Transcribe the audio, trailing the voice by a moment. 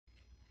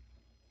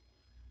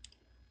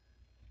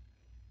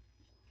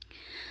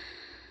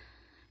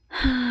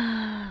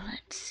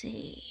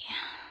see.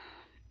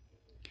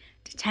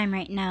 The time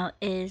right now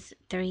is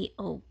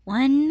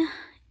 3:01,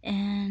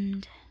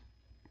 and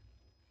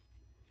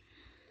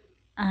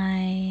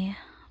I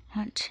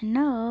want to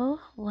know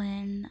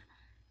when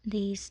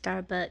the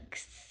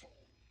Starbucks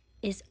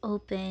is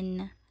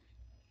open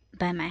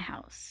by my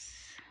house.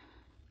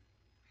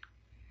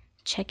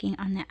 Checking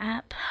on the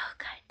app. Oh,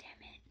 god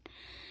damn it.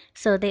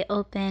 So they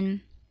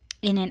open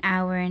in an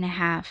hour and a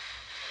half.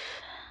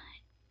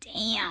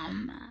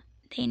 Damn.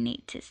 They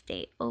need to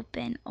stay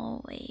open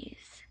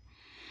always.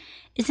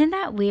 Isn't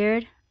that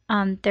weird?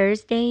 On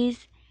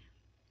Thursdays,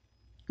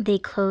 they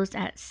close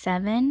at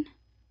 7,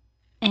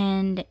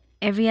 and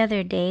every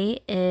other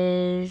day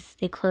is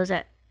they close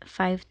at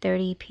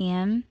 5:30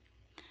 p.m.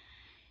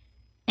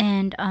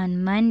 and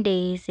on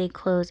Mondays they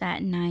close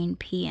at 9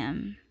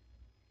 p.m.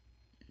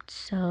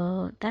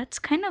 So that's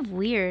kind of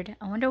weird.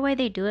 I wonder why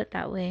they do it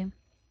that way.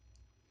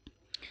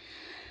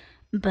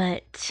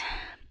 But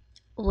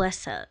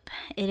what's up?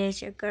 It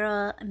is your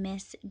girl,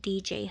 Miss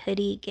DJ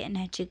Hoodie, getting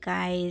at you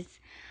guys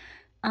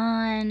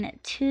on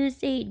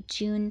Tuesday,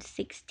 June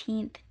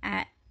 16th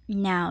at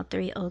now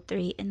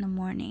 3:03 in the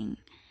morning.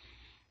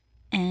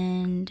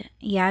 And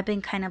yeah, I've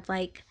been kind of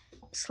like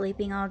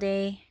sleeping all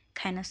day,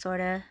 kind of, sort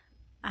of.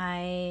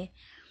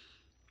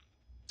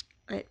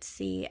 Let's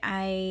see,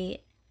 I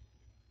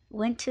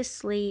went to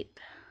sleep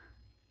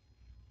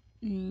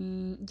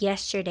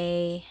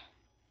yesterday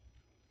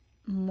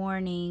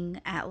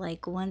morning at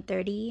like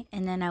 1:30,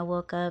 and then I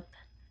woke up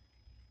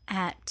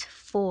at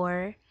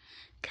 4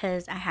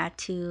 because I had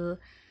to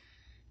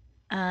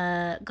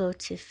go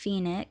to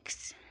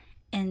Phoenix.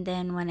 And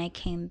then when I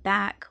came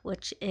back,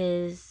 which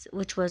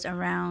was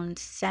around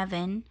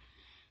 7,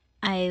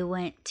 I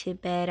went to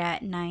bed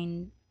at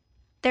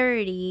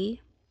 9:30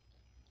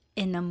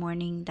 in the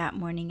morning,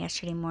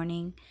 yesterday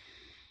morning,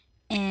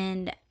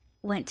 and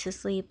went to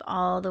sleep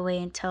all the way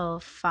until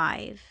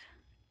 5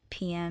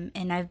 p.m.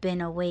 And I've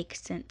been awake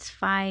since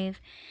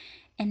 5.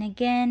 And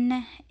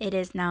again, it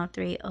is now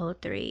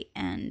 3:03,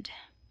 and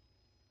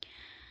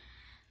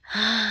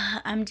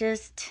I'm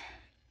just,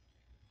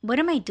 what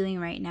am I doing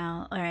right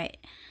now? All right.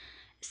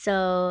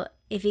 So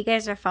if you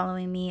guys are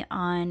following me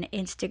on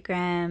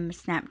Instagram,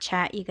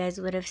 Snapchat, you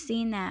guys would have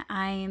seen that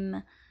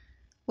I'm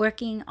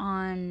working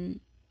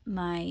on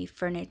my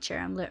furniture.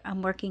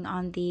 I'm working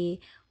on the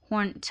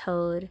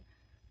horn-toed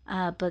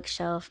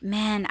bookshelf.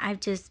 Man, I've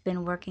just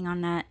been working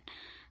on that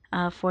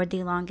for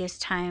the longest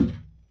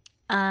time.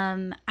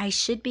 I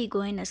should be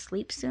going to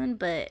sleep soon,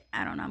 but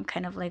I don't know. I'm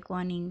kind of like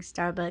wanting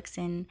Starbucks,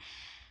 and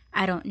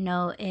I don't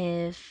know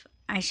if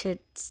I should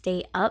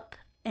stay up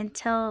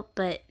until,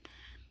 but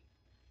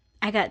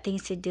I got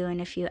things to do in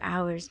a few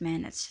hours,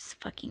 man. It's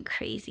just fucking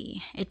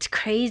crazy. It's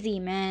crazy,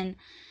 man.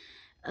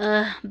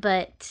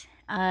 But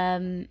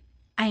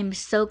I'm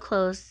so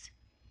close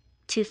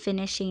to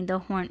finishing the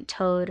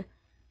horn-toed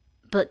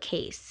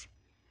bookcase.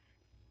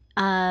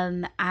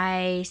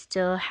 I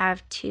still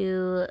have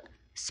to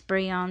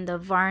spray on the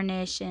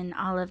varnish and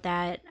all of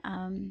that.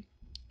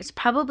 It's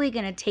probably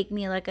gonna take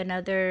me like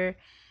another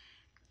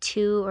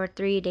 2 or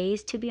 3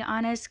 days, to be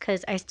honest,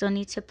 because I still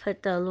need to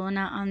put the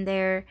Luna on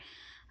there.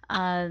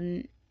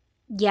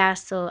 Yeah,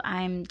 so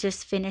I'm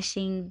just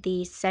finishing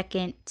the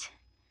second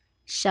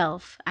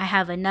shelf. I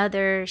have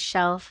another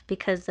shelf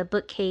because the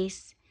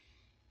bookcase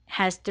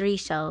has 3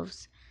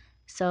 shelves.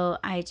 So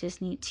I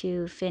just need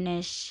to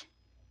finish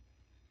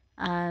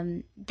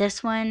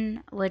this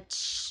one,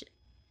 which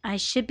I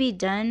should be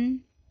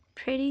done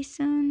pretty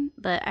soon,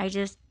 but I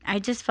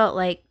just felt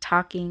like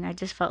talking. I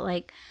just felt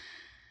like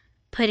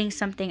putting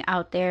something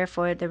out there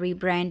for the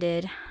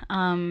rebranded.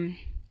 And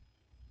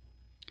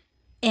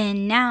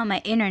now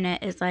my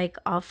internet is like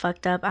all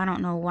fucked up. I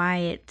don't know why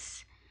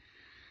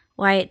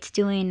it's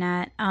doing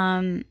that.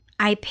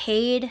 I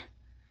paid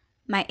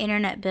my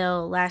internet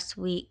bill last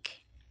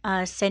week,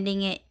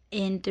 sending it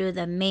in through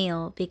the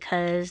mail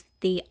because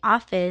the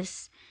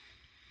office,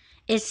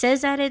 it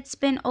says that it's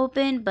been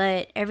open,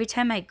 but every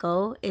time I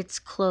go, it's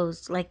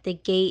closed. Like the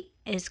gate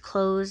is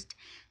closed.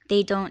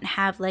 They don't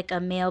have like a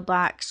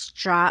mailbox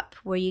drop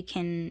where you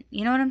can,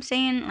 you know what I'm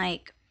saying?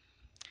 Like,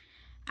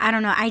 I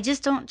don't know. I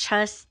just don't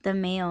trust the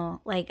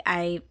mail. Like,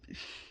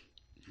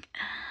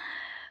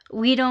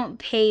 we don't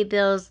pay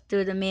bills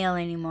through the mail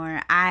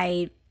anymore.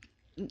 I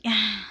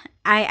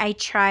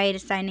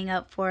tried signing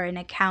up for an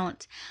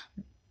account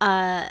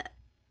uh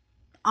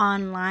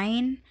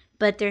online,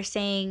 but they're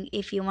saying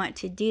if you want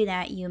to do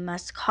that, you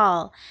must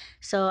call.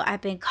 So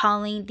I've been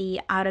calling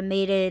the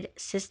automated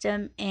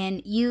system,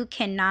 and you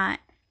cannot,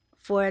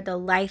 for the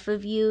life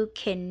of you,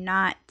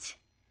 cannot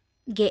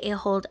get a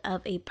hold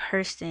of a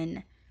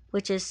person,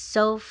 which is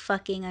so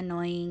fucking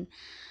annoying.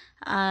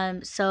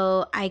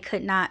 So I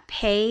could not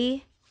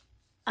pay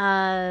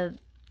uh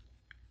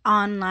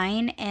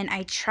online, and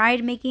I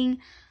tried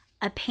making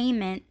a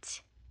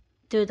payment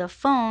through the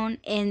phone,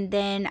 and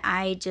then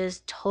I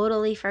just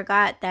totally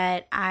forgot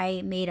that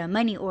I made a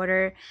money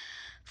order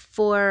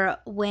for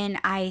when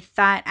I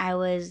thought I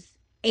was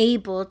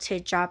able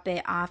to drop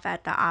it off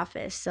at the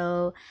office.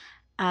 So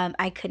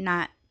I could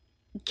not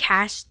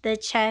cash the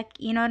check,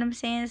 you know what I'm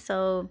saying?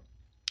 So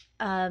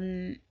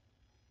um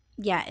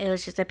yeah, it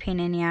was just a pain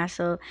in the ass.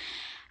 So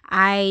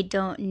I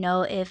don't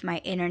know if my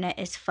internet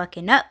is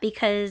fucking up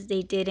because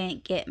they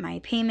didn't get my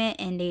payment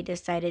and they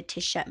decided to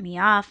shut me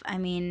off. I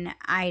mean,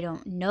 I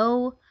don't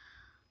know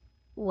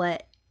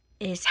what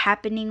is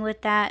happening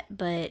with that,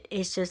 but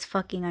it's just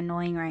fucking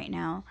annoying right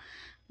now.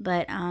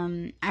 But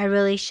I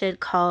really should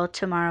call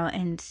tomorrow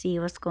and see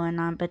what's going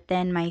on. But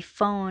then my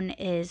phone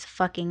is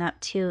fucking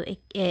up too.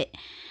 It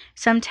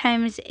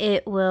sometimes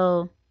it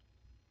will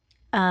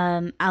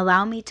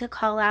allow me to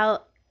call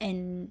out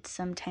and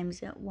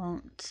sometimes it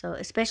won't. So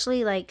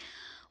especially like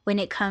when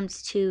it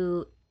comes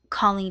to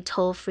calling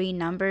toll-free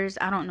numbers,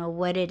 I don't know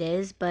what it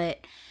is,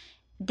 but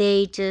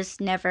they just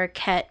never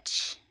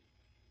catch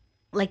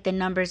like the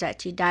numbers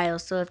that you dial.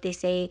 So if they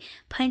say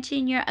punch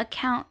in your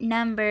account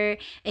number,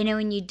 and then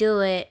when you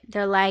do it,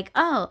 they're like,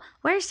 "Oh,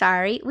 we're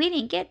sorry, we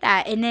didn't get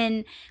that." And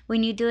then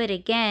when you do it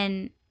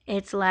again,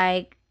 it's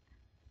like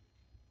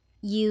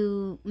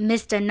you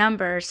missed a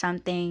number or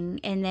something,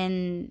 and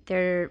then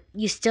they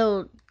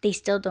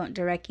still don't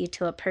direct you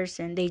to a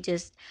person. They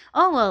just,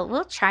 "Oh, well,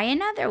 we'll try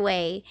another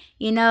way,"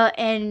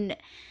 and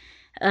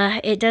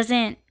it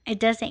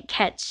doesn't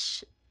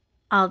catch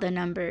all the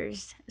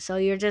numbers. So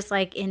you're just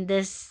like in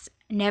this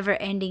never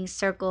ending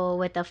circle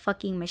with a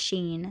fucking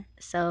machine.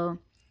 So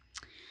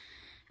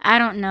I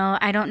don't know.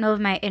 I don't know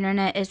if my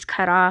internet is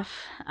cut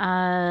off,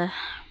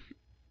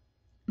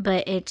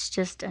 but it's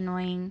just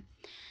annoying.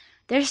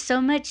 There's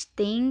so much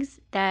things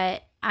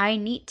that I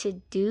need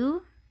to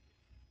do,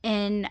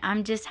 and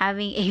I'm just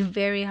having a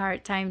very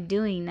hard time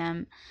doing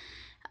them.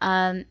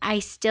 I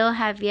still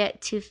have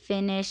yet to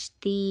finish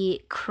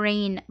the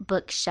crane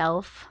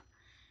bookshelf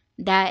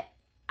that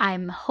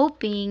I'm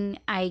hoping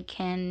I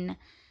can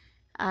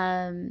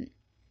um,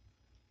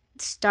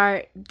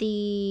 start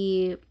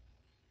the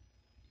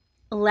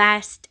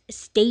last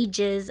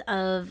stages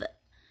of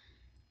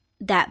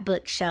that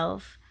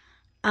bookshelf.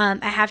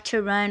 I have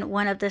to run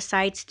one of the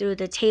sides through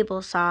the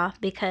table saw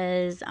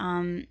because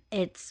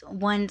it's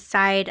one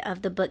side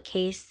of the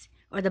bookcase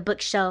or the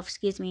bookshelf,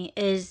 excuse me,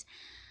 is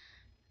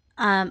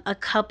a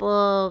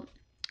couple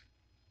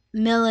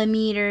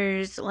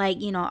millimeters like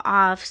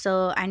off,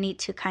 so I need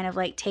to kind of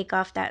like take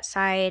off that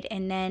side,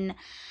 and then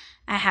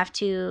I have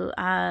to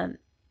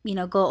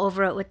go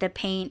over it with the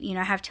paint.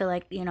 I have to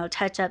like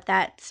touch up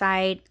that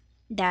side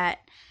that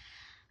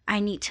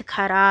I need to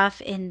cut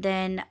off, and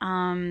then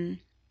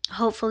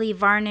hopefully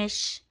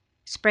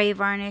spray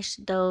varnish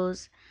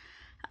those.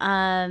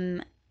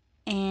 um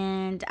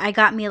and I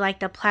got me like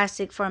the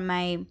plastic for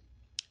my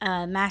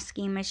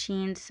masking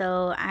machine.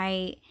 So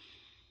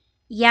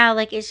yeah,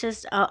 like it's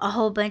just a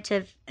whole bunch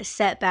of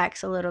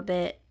setbacks a little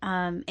bit.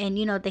 And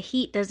the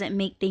heat doesn't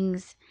make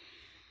things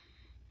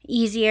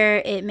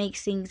easier, it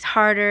makes things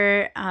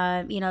harder.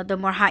 The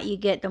more hot you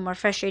get, the more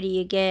frustrated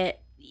you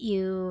get.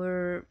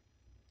 You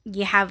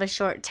have a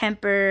short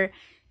temper,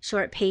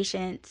 short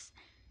patience,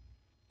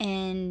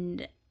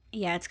 and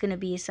yeah, it's gonna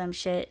be some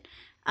shit.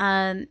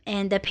 And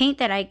the paint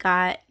that I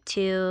got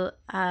too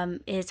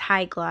is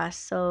high gloss,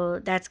 so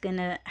that's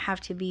gonna have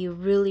to be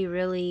really,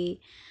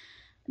 really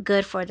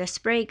good for the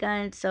spray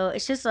gun. So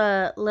it's just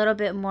a little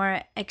bit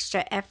more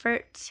extra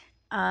effort.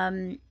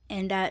 And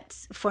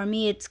that's for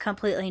me, it's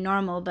completely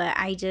normal, but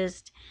I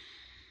just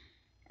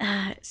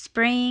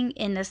spraying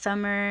in the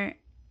summer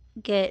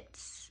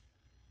gets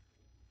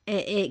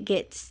it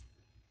gets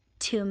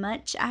too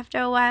much after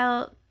a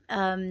while.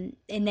 And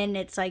then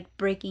it's like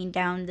breaking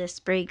down the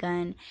spray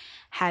gun,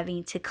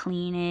 having to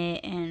clean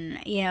it. And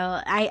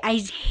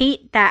I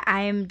hate that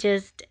I'm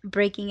just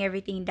breaking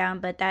everything down,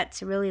 but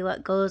that's really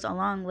what goes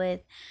along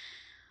with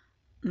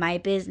my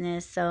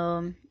business.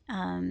 So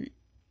I'm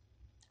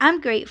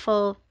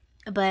grateful,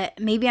 but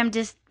maybe I'm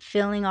just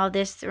feeling all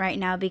this right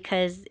now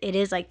because it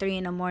is like 3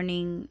 in the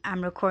morning.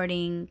 I'm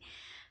recording.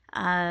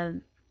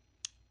 um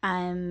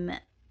I'm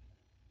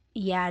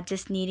yeah,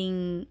 just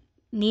needing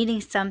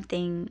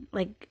something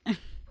like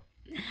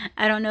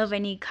I don't know if I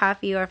need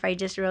coffee or if I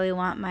just really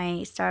want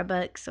my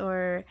Starbucks,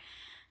 or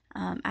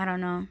I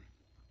don't know.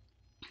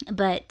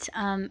 But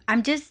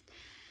I'm just,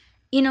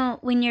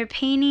 when you're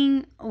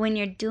painting, when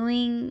you're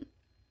doing,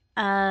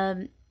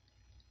 um,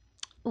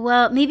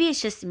 well, maybe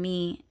it's just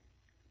me.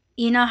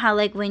 You know how,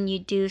 like, when you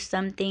do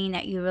something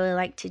that you really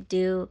like to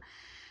do,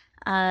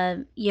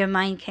 your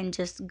mind can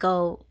just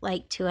go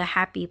like to a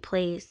happy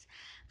place.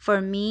 For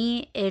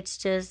me, it's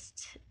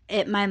just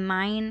my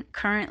mind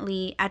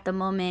currently at the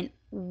moment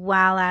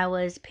while I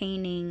was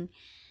painting,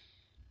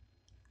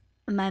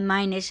 my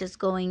mind is just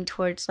going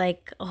towards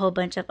like a whole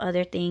bunch of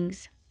other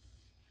things.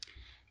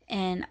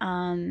 And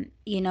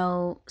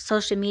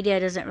social media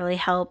doesn't really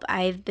help.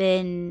 I've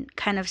been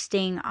kind of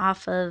staying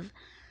off of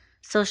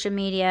social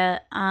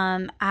media.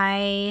 I'm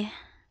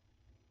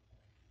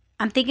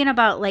thinking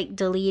about like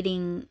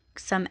deleting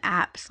some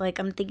apps. Like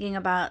I'm thinking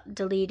about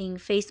deleting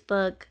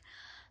Facebook,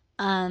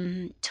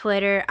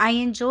 Twitter. I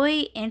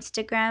enjoy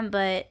Instagram,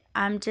 but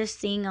I'm just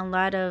seeing a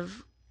lot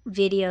of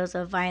videos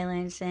of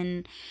violence.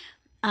 And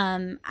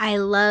I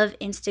love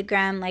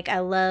Instagram. Like I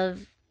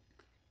love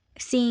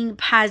seeing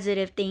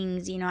positive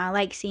things. I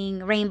like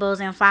seeing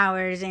rainbows and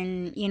flowers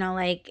and,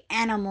 like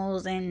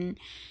animals, and,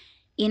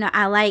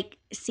 I like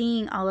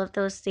seeing all of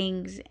those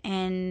things.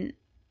 And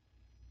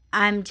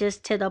I'm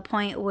just to the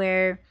point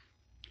where,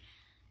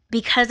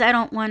 because I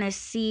don't want to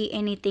see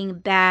anything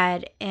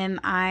bad, am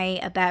I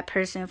a bad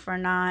person for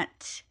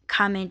not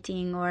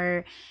commenting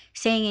or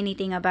saying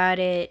anything about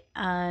it?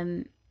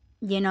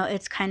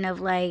 It's kind of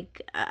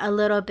like a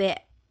little bit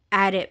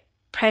added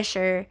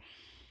pressure.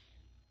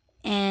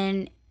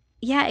 And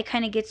yeah, it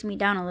kind of gets me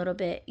down a little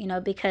bit,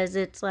 because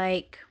it's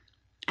like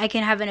I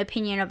can have an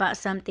opinion about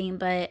something,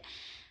 but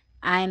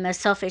I'm a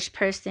selfish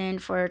person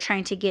for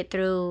trying to get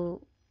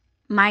through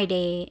my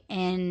day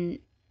and,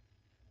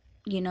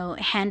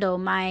 handle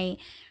my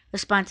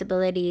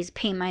responsibilities,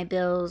 pay my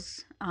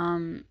bills,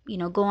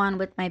 go on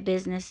with my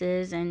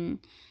businesses. And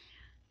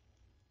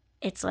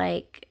it's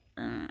like,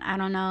 I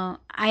don't know.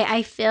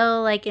 I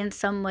feel like in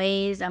some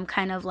ways I'm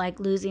kind of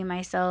like losing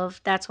myself.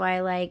 That's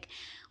why, like,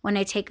 when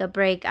I take a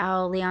break,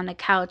 I'll lay on the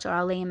couch or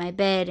I'll lay in my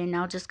bed and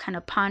I'll just kind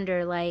of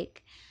ponder,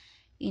 like,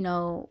 you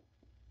know,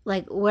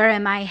 like, where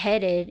am I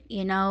headed,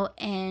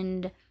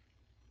 And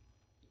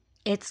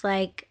it's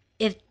like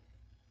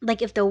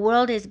if the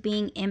world is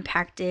being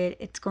impacted,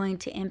 it's going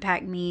to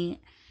impact me,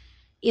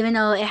 even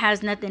though it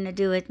has nothing to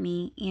do with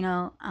me.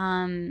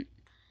 And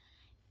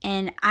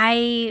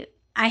I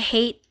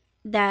hate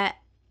that,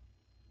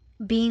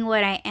 being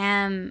what I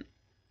am,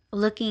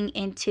 looking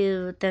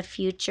into the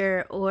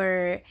future,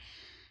 or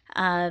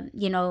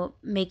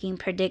making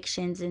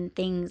predictions and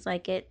things,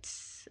 like,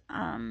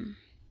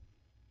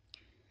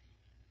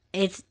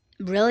 it's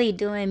really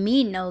doing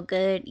me no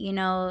good.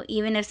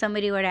 Even if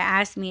somebody were to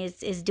ask me,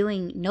 it's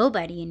doing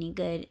nobody any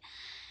good.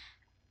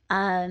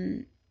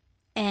 um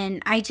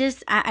and I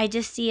just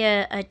see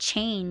a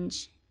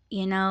change,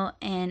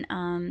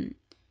 and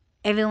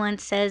everyone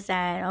says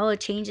that, oh,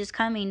 change is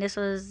coming, this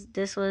was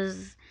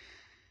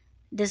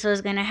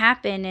gonna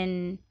happen.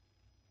 And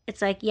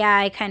it's like, yeah,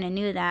 I kind of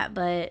knew that,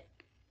 but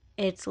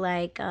it's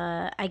like,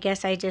 I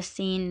guess I just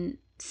seen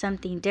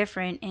something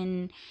different.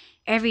 And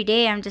every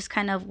day I'm just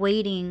kind of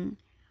waiting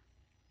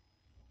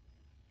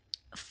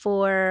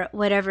for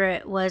whatever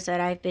it was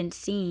that I've been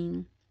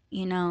seeing,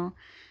 you know.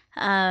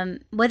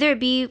 Whether it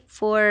be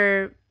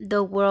for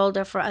the world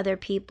or for other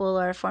people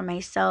or for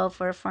myself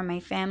or for my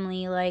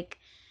family, like,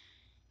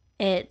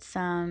 it's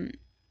I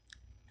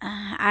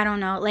don't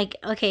know. Like,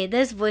 okay,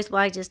 this voice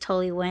blog just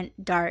totally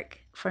went dark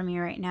for me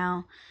right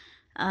now.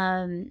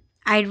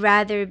 I'd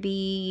rather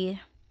be,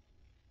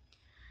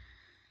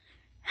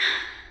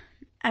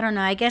 I don't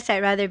know, I guess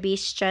I'd rather be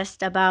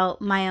stressed about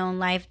my own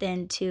life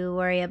than to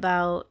worry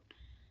about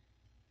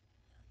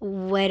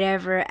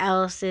whatever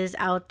else is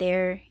out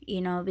there,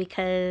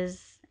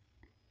 because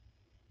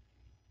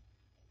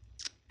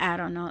I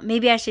don't know.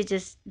 Maybe I should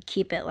just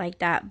keep it like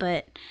that.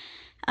 But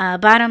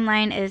bottom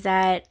line is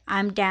that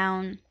I'm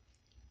down.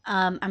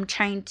 I'm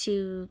trying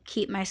to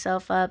keep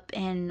myself up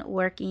and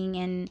working,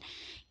 and,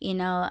 you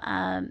know,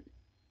 um,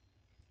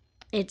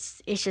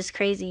 it's just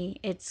crazy.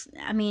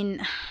 I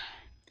mean,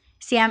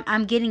 see,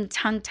 I'm getting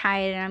tongue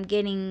tied, and I'm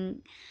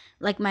getting,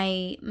 like,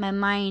 my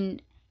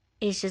mind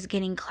is just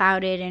getting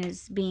clouded and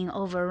it's being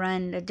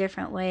overrun a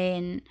different way.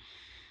 And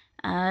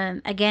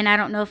again, I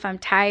don't know if I'm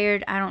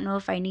tired. I don't know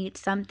if I need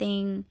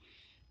something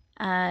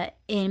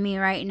in me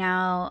right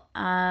now.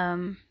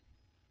 I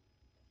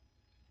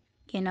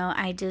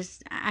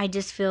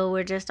just feel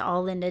we're just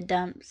all in the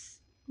dumps.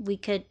 We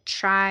could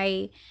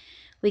try,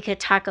 we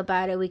could talk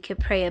about it, we could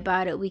pray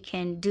about it, we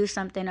can do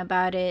something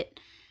about it,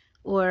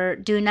 or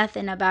do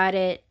nothing about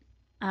it.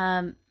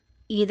 Um,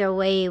 Either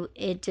way,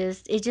 it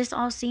just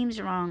all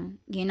seems wrong.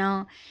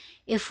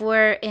 If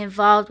we're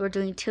involved, we're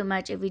doing too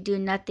much. If we do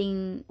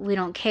nothing, we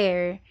don't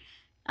care.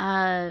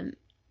 Um,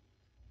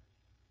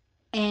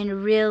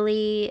 and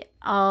really,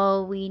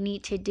 all we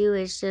need to do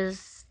is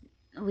just,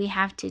 we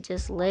have to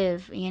just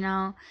live.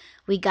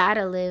 We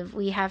gotta live.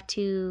 We have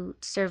to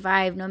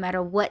survive no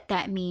matter what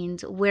that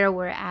means, where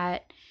we're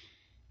at.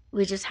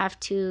 We just have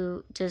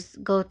to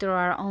just go through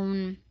our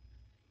own,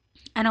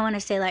 I don't want to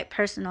say like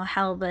personal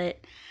hell, but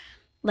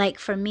like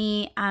for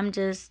me, I'm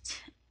just,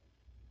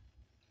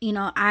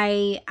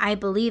 I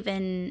believe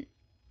in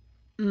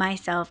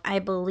myself. I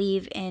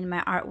believe in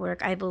my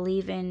artwork. I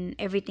believe in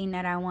everything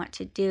that I want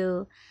to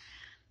do.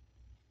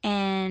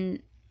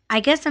 And I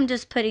guess I'm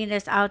just putting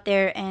this out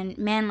there. And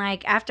man,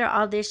 like, after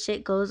all this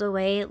shit goes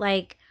away,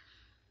 like,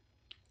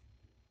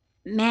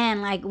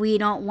 man, like, we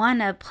don't want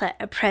to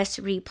press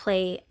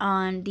replay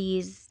on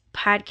these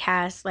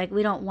podcasts. Like,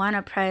 we don't want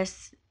to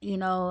press,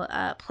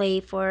 play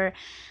for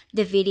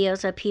the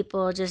videos of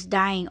people just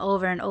dying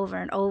over and over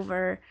and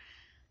over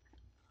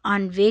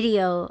on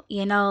video.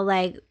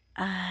 Like,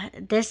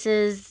 this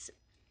is,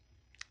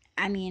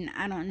 I mean,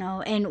 I don't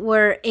know. And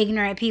we're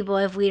ignorant people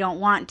if we don't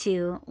want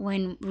to,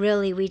 when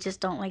really we just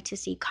don't like to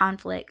see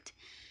conflict.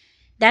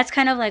 That's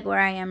kind of like where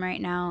I am right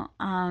now.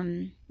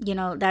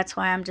 That's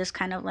why I'm just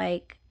kind of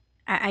like,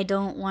 I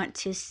don't want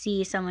to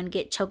see someone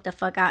get choked the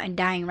fuck out and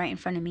dying right in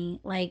front of me.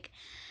 Like,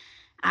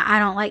 I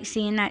don't like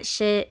seeing that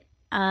shit.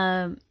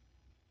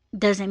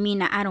 doesn't mean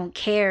that I don't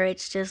care.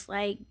 It's just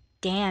like,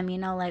 damn,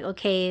 like,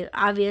 okay,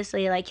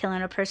 obviously, like,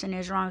 killing a person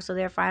is wrong, so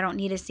therefore I don't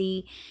need to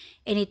see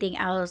anything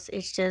else.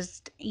 It's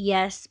just,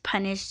 yes,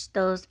 punish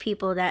those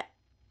people that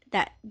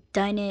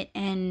done it,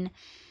 and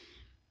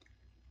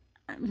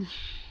um,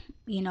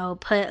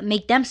 put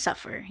make them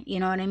suffer. You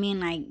know what I mean?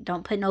 Like,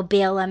 don't put no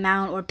bail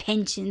amount or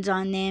pensions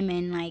on them,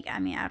 and, like, I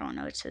mean, I don't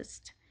know. It's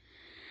just,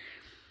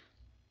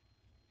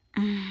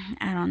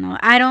 I don't know.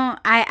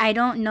 I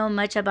don't know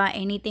much about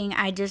anything.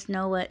 I just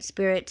know what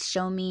spirits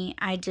show me.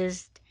 I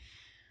just,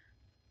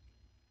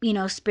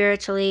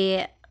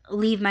 spiritually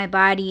leave my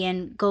body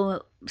and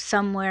go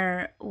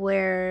somewhere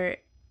where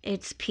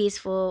it's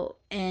peaceful,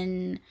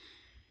 and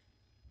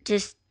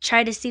just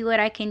try to see what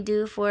I can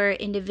do for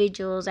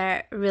individuals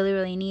that really,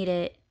 really need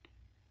it.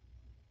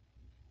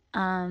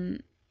 Um,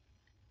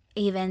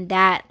 Even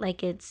that,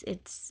 like, it's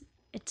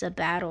a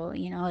battle.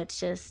 It's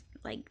just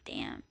like,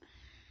 damn.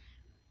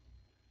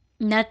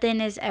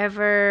 Nothing is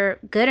ever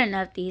good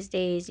enough these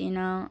days.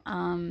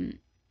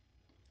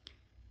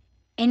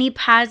 Any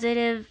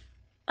positive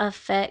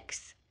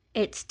effects,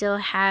 it still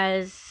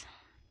has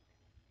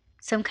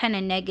some kind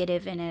of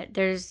negative in it.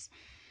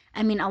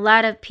 I mean, a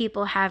lot of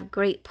people have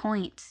great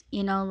points,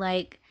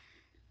 like,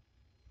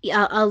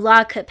 a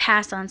law could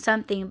pass on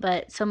something,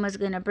 but someone's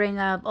going to bring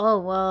up, oh,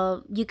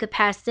 well, you could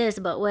pass this,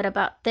 but what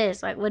about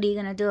this? Like, what are you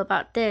going to do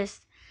about this?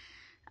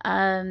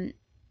 Um,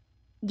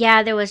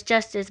 yeah, there was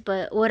justice,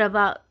 but what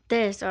about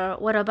this? Or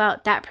what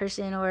about that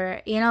person?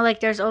 Or,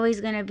 like, there's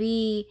always going to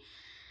be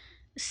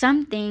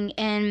something.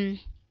 And,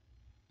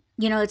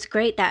 it's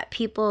great that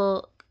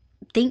people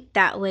think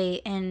that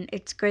way. And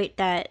it's great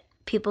that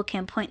people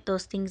can point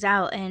those things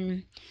out,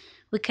 and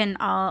we can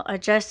all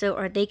address it,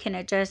 or they can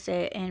address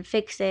it and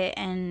fix it.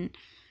 And,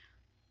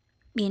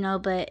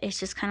 but it's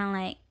just kind of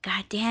like,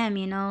 god damn,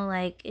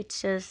 like,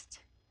 it's just,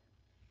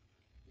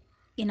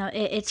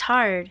 it's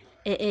hard.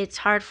 It's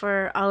hard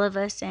for all of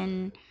us,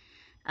 and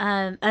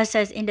us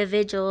as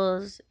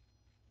individuals.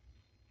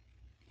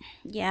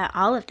 Yeah,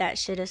 all of that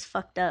shit is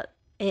fucked up.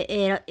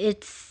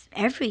 It's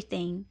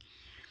everything.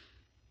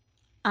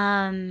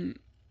 um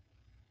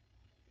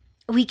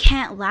we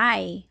can't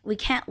lie. We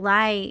can't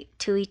lie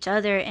to each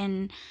other,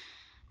 and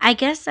I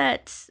guess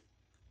that's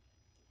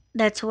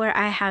where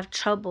I have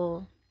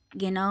trouble.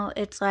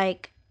 It's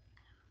like,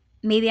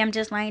 maybe I'm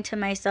just lying to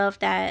myself,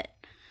 that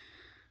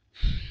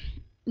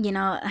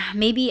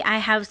maybe I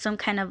have some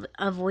kind of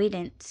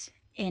avoidance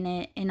in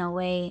it, in a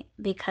way,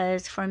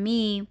 because for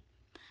me,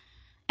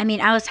 I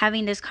mean, I was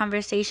having this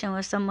conversation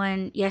with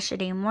someone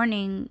yesterday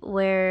morning,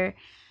 where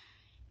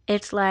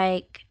it's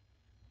like,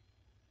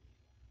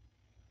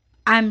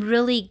 I'm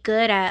really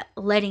good at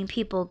letting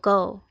people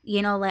go.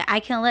 Like,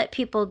 I can let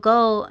people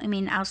go. I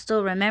mean, I'll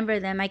still remember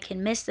them. I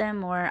can miss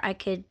them, or I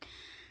could,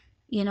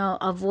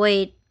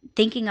 avoid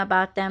thinking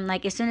about them.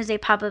 Like, as soon as they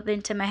pop up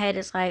into my head,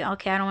 it's like,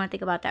 okay, I don't want to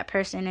think about that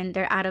person, and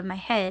they're out of my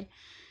head.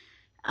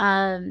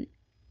 Um,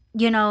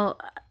 you know,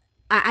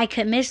 I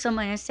could miss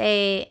someone and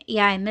say,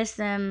 yeah, I miss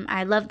them.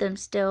 I love them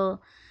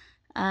still.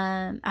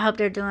 I hope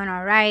they're doing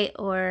all right.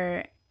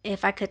 Or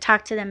if I could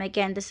talk to them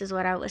again, this is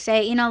what I would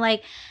say.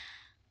 Like,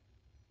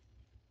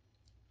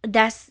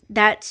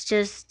 that's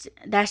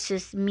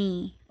just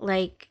me.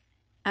 Like,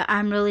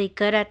 I'm really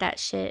good at that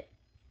shit.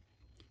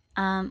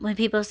 When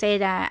people say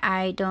that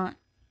I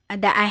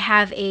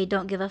have a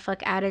don't give a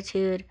fuck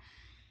attitude,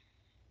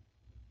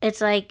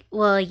 it's like,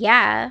 well,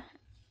 yeah,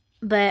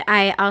 but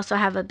I also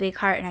have a big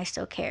heart, and I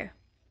still care.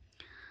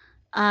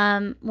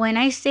 When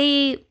I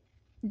say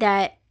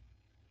that,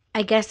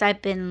 I guess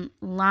I've been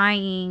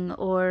lying,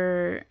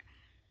 or,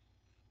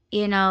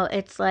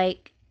 it's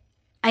like,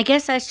 I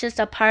guess that's just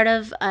a part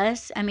of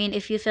us. I mean,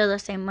 if you feel the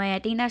same way, I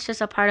think that's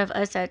just a part of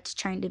us that's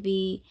trying to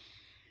be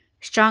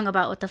strong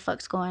about what the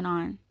fuck's going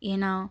on.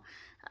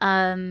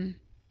 Um,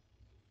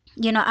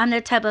 I'm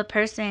the type of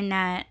person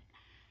that,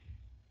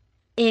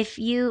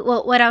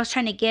 well, what I was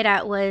trying to get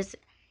at was,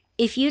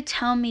 if you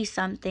tell me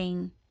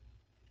something,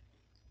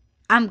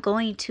 I'm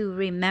going to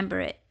remember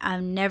it.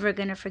 I'm never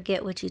going to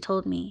forget what you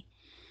told me.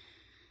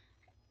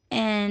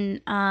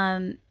 And,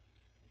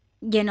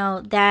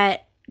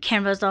 that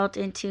can result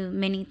into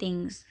many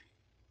things,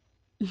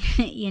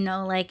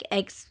 like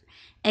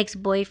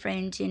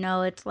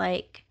ex-boyfriends. It's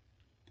like,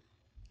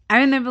 I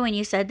remember when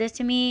you said this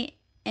to me,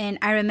 and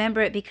I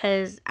remember it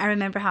because I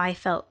remember how I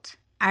felt.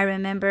 I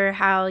remember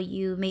how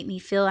you made me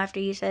feel after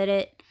you said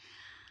it.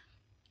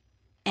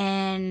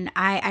 And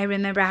I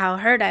remember how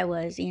hurt I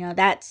was.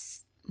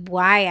 That's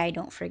why I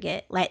don't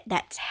forget. Like,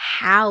 that's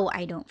how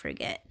I don't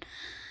forget.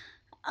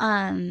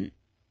 Um,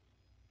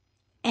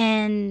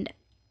 and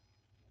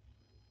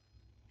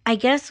I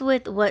guess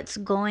with what's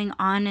going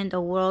on in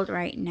the world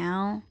right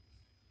now,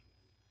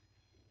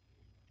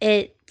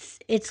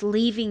 it's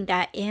leaving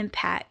that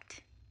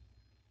impact.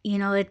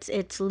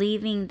 It's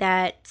leaving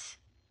that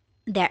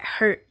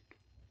hurt.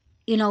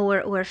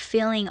 We're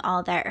feeling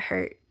all that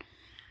hurt.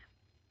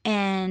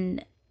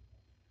 And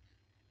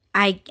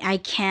I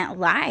can't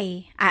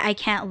lie. I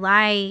can't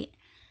lie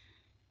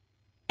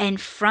and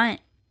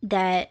front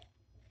that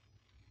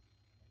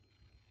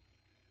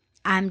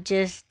I'm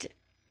just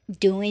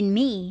doing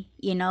me,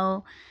 you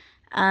know.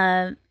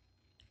 Uh,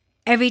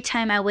 every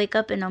time I wake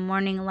up in the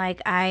morning,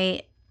 like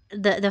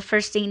the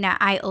first thing that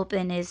I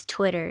open is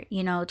Twitter.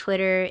 You know,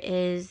 Twitter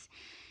is,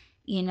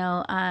 you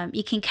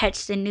can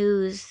catch the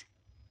news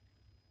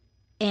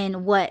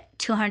in what,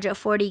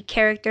 240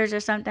 characters or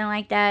something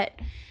like that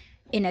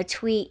in a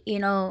tweet,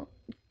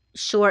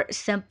 short,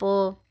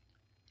 simple,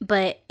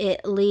 but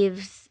it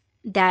leaves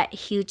that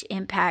huge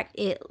impact.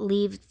 It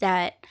leaves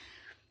that,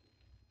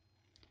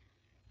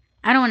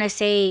 I don't want to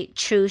say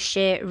true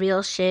shit,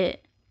 real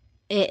shit.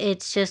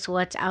 It's just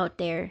what's out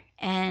there.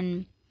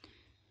 And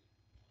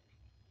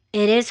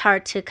it is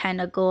hard to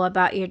kind of go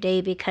about your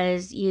day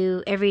because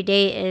every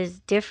day is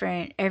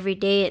different. Every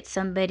day it's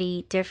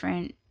somebody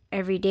different.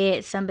 Every day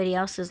it's somebody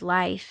else's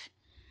life.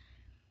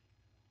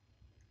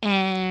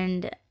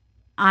 And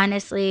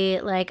honestly,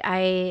 like,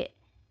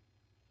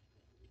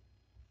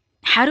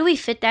 how do we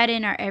fit that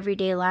in our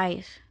everyday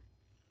life?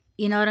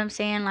 You know what I'm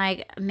saying?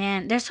 Like,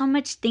 man, there's so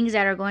much things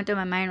that are going through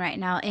my mind right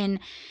now, and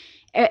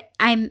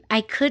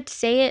I could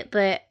say it,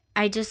 but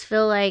I just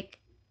feel like,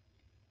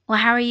 well,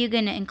 how are you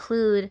going to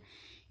include,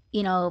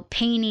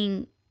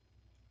 painting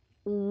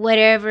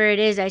whatever it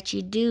is that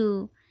you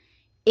do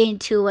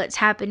into what's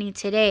happening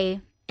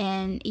today?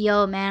 And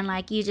yo, man,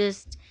 like,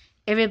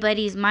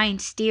 everybody's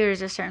mind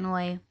steers a certain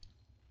way.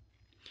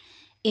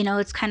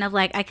 It's kind of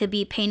like I could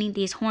be painting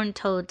these horned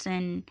toads,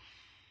 and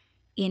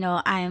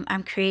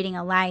I'm creating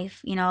a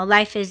life.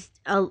 Lives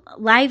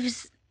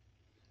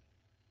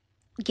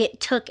get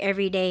took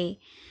every day,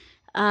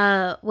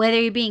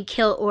 whether you're being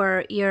killed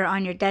or you're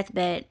on your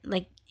deathbed.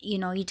 Like,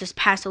 you just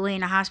pass away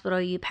in a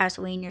hospital, you pass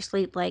away in your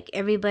sleep. Like,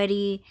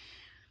 everybody,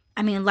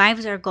 I mean,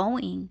 lives are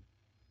going.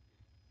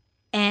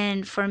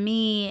 And for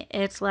me,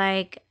 it's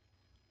like,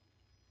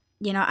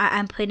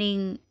 I'm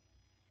putting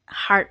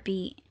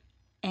heartbeat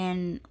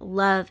and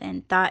love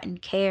and thought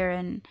and care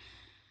and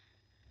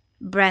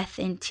breath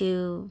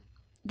into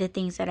the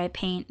things that I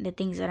paint, the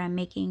things that I'm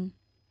making.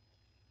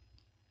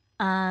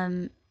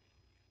 um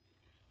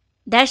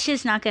that's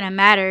just not gonna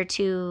matter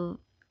to,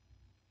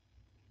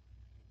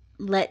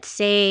 let's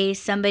say,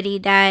 somebody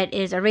that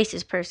is a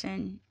racist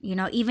person,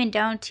 even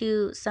down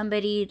to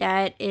somebody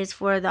that is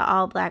for the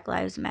all Black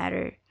Lives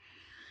Matter.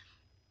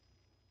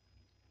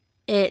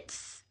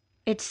 It's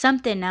it's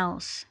something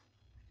else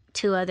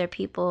to other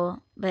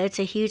people, but it's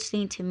a huge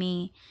thing to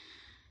me.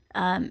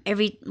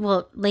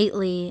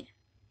 Lately,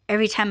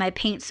 every time I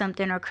paint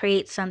something or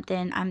create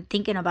something, I'm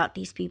thinking about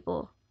these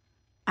people.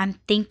 I'm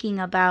thinking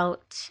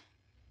about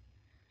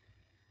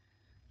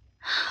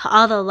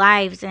all the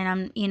lives, and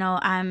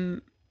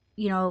I'm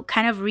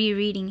kind of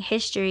rereading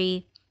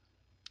history,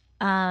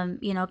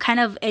 kind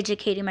of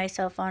educating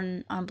myself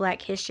on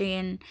Black history.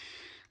 And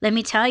let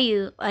me tell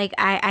you, like,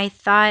 I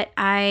thought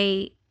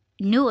I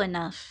knew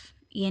enough.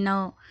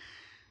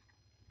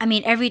 I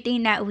mean,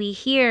 everything that we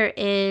hear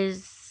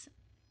is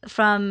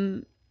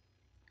from,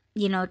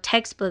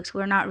 textbooks.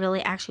 We're not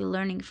really actually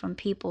learning from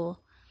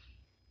people.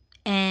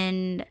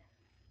 And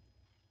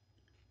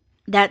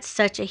that's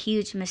such a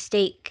huge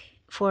mistake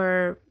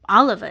for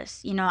all of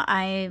us.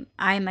 I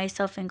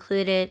myself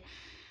included.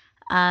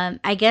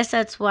 I guess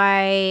that's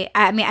why,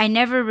 I mean, I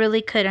never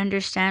really could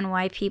understand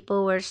why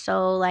people were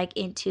so, like,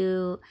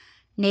 into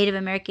Native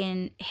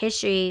American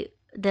history.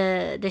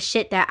 The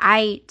shit that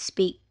I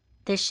speak,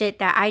 the shit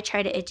that I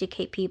try to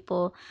educate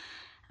people.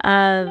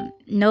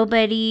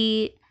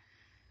 Nobody.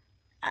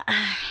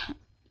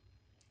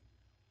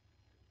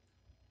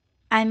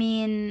 I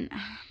mean,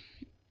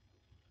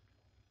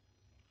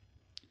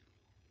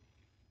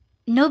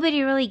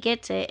 nobody really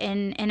gets it,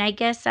 and I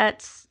guess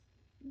that's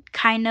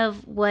kind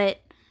of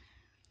what,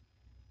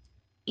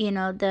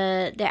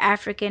 the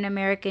African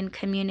American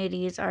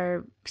communities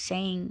are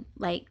saying.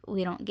 Like,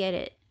 we don't get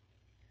it.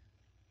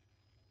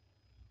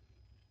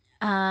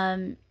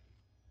 Um,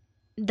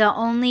 the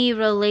only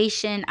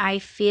relation I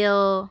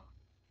feel,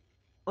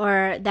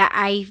 or that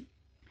I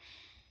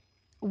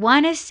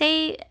want to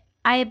say,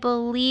 I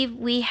believe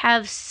we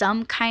have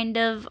some kind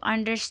of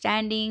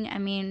understanding. I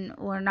mean,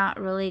 we're not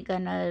really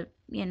gonna,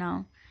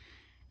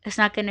 it's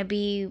not gonna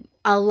be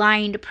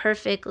aligned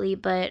perfectly,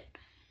 but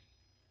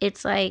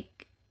it's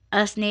like,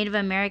 us Native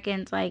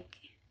Americans, like,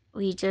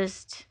 we've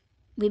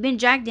been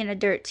dragged in the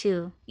dirt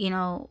too,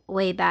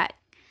 way back.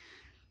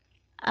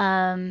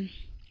 Um,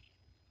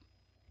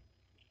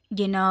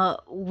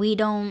 we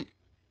don't,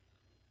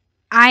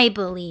 I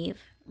believe,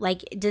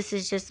 like, this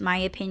is just my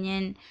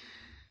opinion,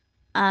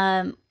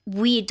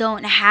 we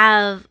don't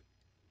have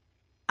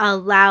a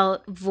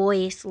loud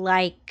voice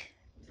like,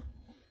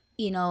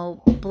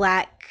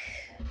 Black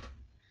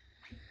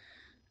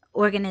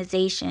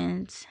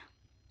organizations.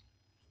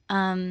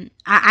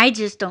 I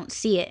just don't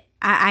see it.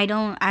 I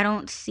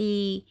don't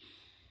see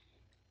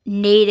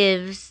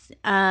natives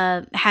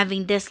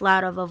having this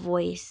loud of a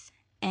voice.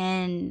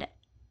 And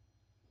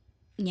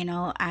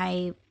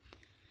I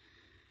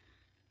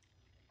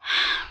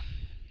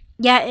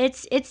yeah,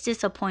 it's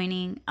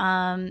disappointing.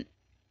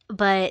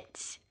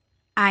 But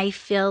I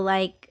feel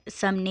like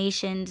some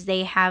nations,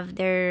 they have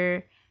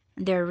their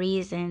their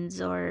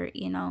reasons, or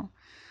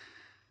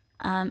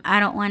I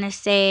don't want to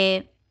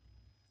say,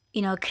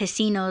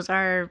 casinos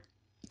are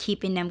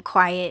keeping them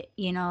quiet.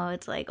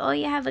 It's like, oh,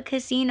 you have a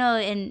casino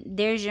and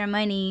there's your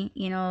money,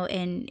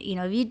 and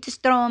if you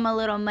just throw them a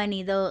little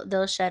money,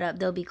 they'll shut up,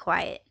 they'll be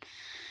quiet.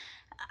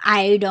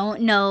 I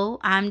don't know,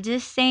 I'm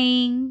just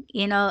saying,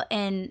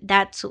 and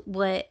that's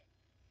what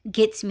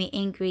gets me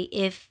angry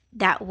if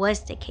that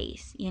was the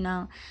case.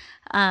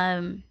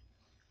 um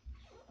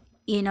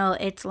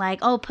it's like,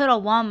 oh, put a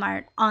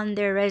Walmart on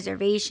their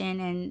reservation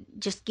and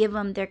just give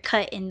them their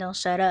cut and they'll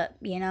shut up.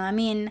 I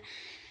mean,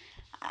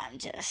 I'm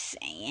just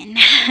saying.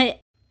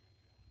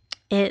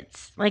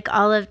 It's like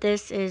all of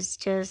this is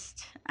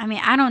just, I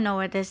mean, I don't know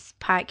where this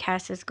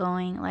podcast is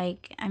going.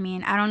 Like, I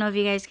mean, I don't know if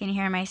you guys can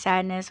hear my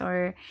sadness,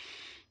 or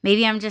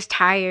maybe I'm just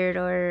tired,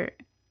 or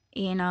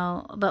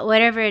but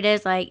whatever it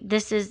is, like,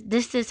 this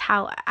is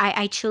how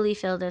I truly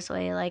feel this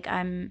way. Like,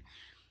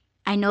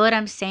 I know what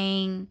I'm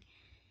saying.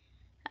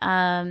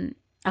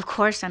 Of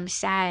course I'm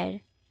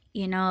sad.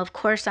 Of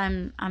course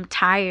I'm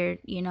tired,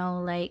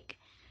 like,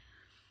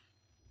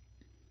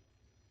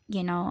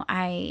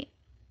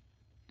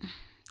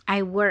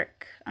 I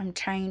work. I'm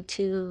trying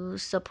to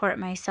support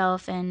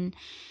myself. And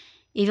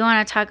if you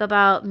want to talk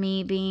about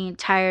me being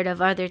tired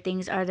of other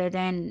things other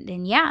than,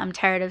 then yeah, I'm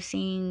tired of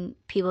seeing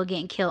people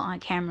getting killed on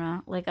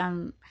camera. Like,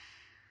 I'm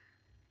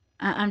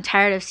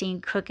tired of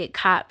seeing crooked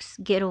cops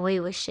get away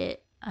with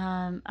shit.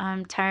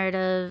 I'm tired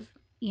of,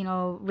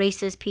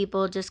 racist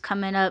people just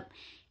coming up,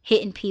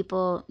 hitting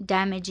people,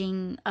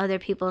 damaging other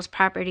people's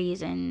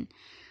properties, and,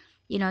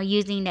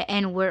 using the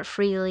N word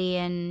freely,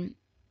 and,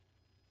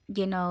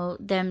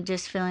 them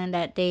just feeling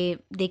that they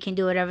can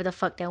do whatever the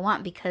fuck they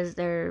want because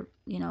they're,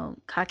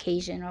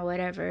 Caucasian or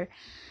whatever.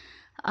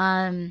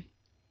 Um,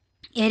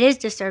 it is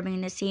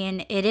disturbing to see,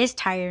 and it is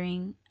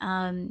tiring.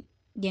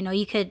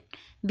 You could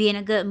be in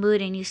a good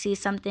mood and you see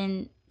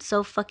something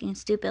so fucking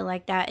stupid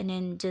like that, and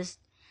then just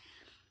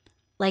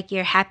like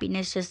your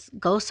happiness just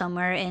go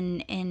somewhere,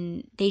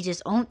 and they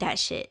just owned that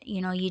shit.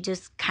 You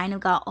just kind of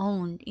got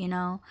owned.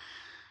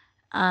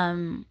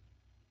 Um,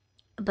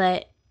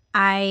 but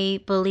I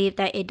believe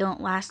that it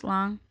don't last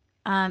long.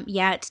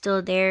 Yeah, it's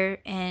still there,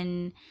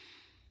 and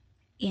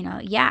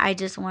yeah, I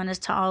just want us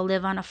to all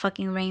live on a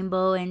fucking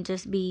rainbow and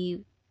just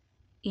be,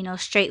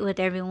 straight with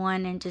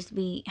everyone, and just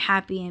be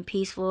happy and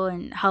peaceful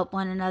and help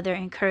one another,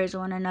 encourage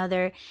one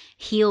another,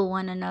 heal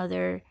one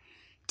another,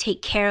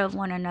 take care of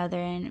one another.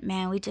 And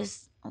man,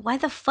 why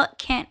the fuck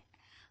can't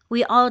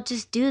we all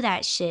just do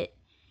that shit?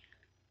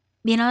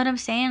 You know what I'm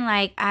saying?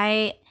 Like,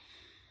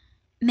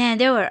 man,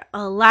 there were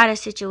a lot of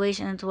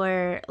situations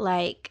where,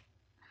 like,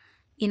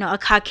 a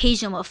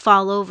Caucasian would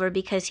fall over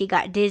because he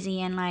got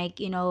dizzy, and, like,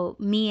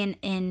 me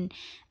and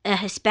a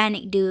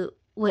Hispanic dude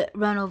would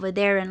run over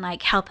there and,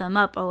 like, help him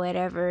up or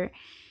whatever.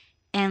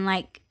 And,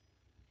 like,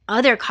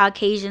 other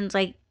Caucasians,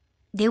 like,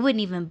 they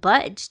wouldn't even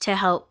budge to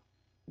help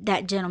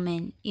that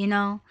gentleman.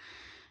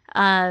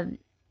 Um,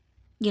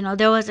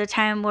 there was a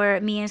time where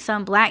me and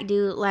some black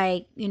dude,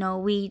 like,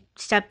 we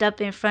stepped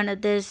up in front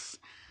of this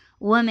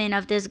woman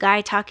of this guy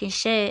talking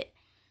shit,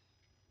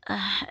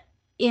 uh,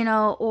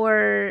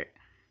 or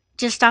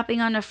just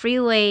stopping on the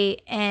freeway,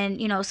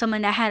 and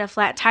someone that had a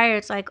flat tire,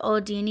 it's like, oh,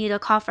 do you need a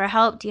call for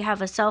help? Do you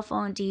have a cell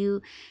phone? Do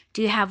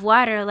you have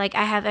water? Like,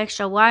 I have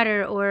extra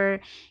water.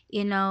 Or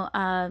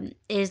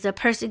is the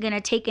person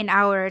gonna take an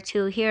hour or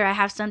two? Here, I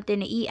have something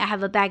to eat. I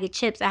have a bag of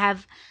chips. I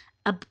have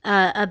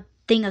a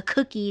thing of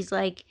cookies,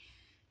 like,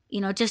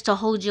 just to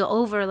hold you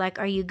over. Like,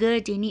 are you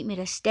good? Do you need me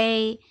to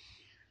stay?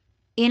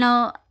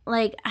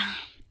 Like,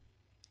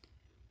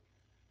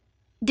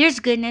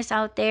 there's goodness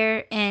out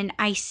there, and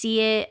I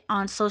see it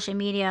on social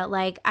media.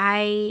 Like,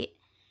 I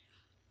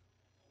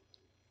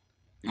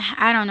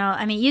don't know.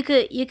 I mean, you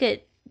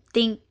could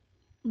think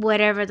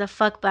whatever the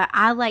fuck, but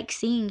I like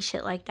seeing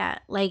shit like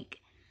that. Like,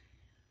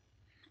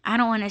 I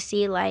don't want to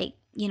see, like,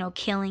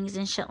 killings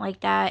and shit like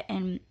that.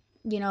 And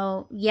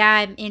yeah,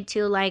 I'm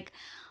into, like,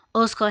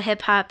 old school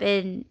hip hop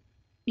and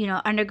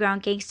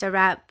underground gangster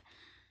rap,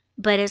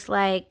 but it's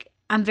like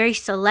I'm very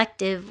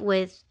selective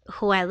with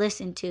who I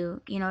listen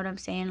to. You know what I'm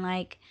saying?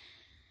 Like,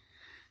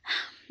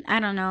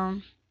 I don't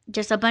know,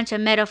 just a bunch of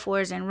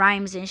metaphors and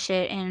rhymes and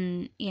shit.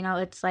 And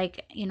it's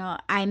like,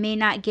 I may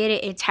not get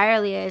it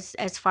entirely,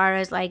 as far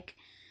as, like,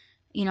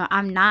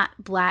 I'm not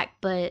black,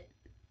 but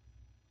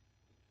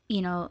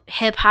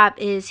hip hop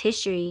is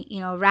history.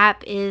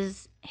 Rap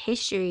is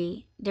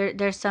history.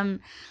 There's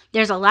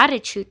a lot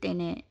of truth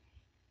in it.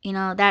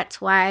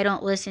 That's why I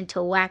don't listen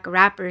to whack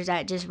rappers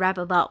that just rap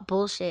about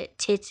bullshit,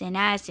 tits and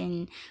ass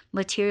and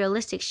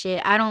materialistic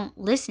shit. I don't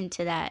listen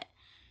to that.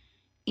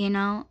 you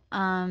know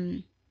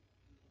um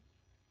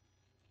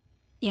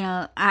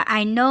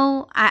I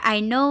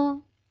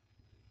know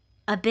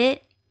a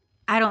bit.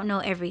 I don't know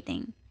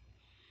everything.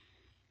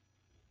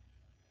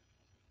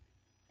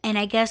 And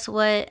I guess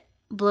what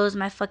blows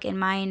my fucking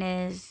mind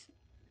is,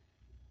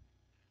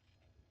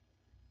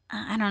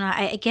 I don't know.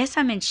 I guess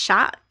I'm in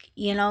shock.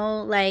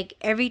 Like,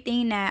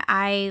 everything that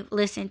I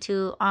listened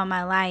to all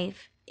my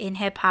life in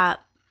hip hop,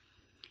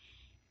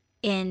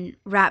 in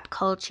rap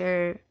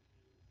culture,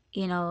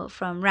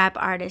 from rap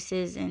artists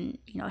and,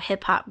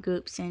 hip hop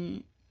groups.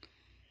 And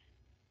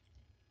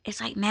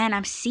it's like, man,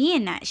 I'm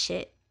seeing that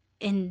shit.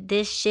 And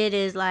this shit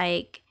is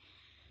like,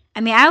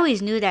 I mean, I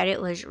always knew that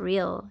it was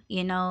real.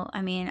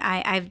 I mean,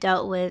 I've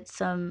dealt with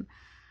some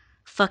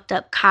fucked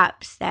up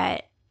cops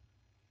that,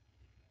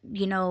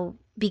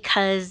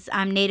 because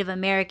I'm Native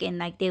American,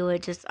 like they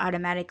would just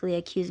automatically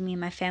accuse me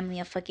and my family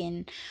of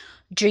fucking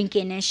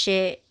drinking and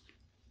shit,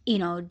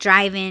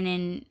 driving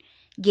and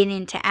getting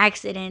into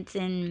accidents.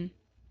 And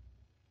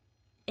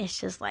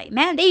it's just like,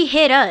 man, they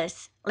hit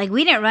us. Like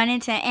we didn't run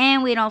into,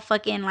 and we don't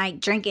fucking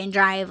like drink and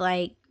drive.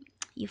 Like,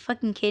 you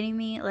fucking kidding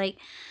me? Like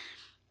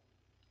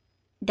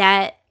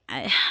that.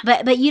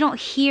 But you don't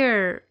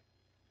hear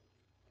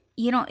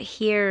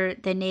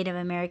the Native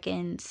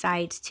American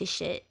sides to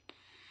shit.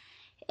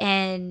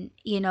 And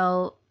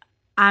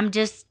I'm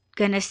just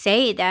gonna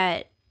say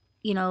that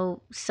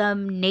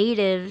some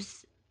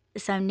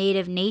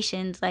native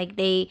nations, like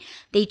they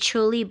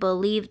truly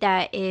believe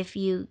that if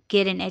you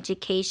get an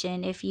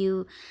education, if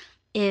you're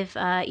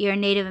a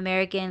Native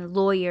American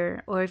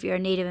lawyer, or if you're a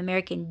Native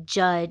American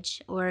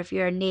judge, or if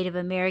you're a Native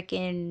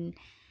American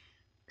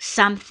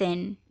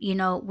something,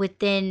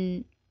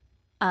 within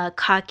a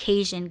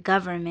Caucasian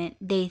government,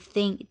 they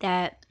think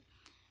that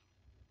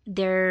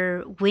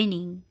they're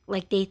winning.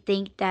 Like they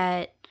think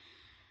that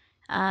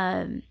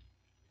um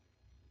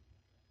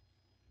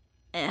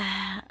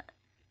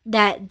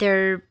that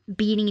they're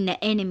beating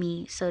the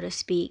enemy, so to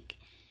speak.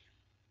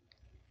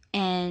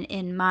 And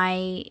in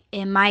my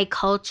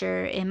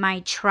culture, in my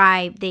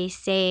tribe, they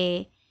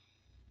say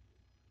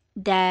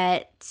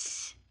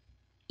that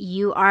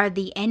you are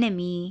the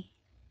enemy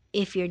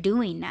if you're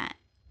doing that.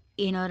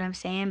 You know what I'm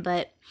saying?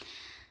 But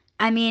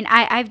I mean,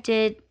 I've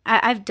done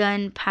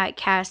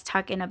podcasts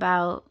talking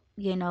about,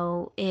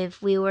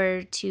 if we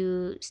were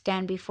to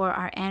stand before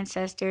our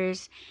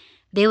ancestors,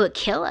 they would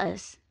kill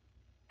us.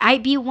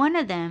 I'd be one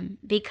of them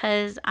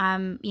because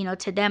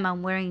to them,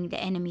 I'm wearing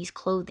the enemy's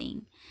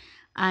clothing.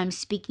 I'm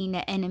speaking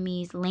the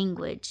enemy's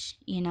language.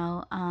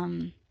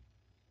 I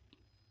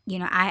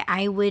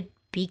would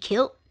be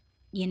killed,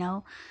 you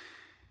know.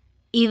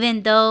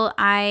 Even though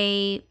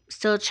I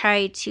still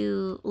try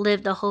to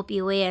live the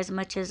Hopi way as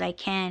much as I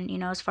can,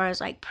 as far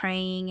as like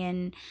praying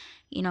and,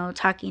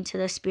 talking to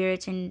the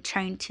spirits and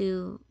trying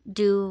to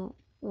do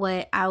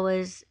what I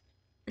was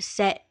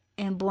set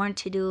and born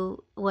to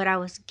do, what I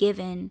was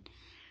given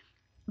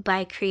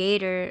by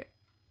Creator.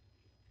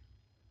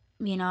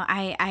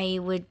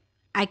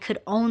 I could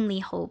only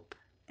hope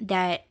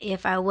that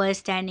if I was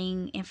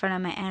standing in front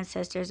of my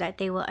ancestors, that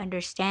they will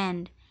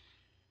understand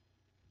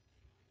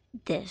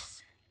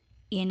this,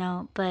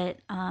 but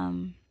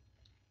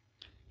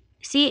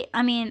see,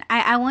 I mean,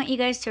 I want you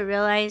guys to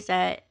realize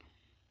that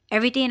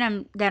everything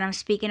I'm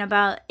speaking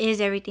about is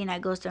everything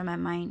that goes through my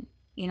mind.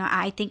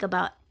 I think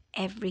about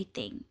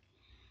everything.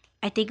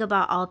 I think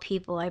about all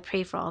people. I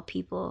pray for all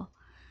people.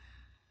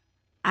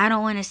 I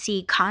don't want to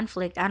see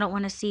conflict. I don't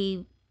want to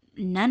see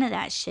none of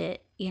that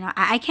shit.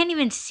 I can't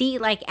even see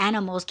like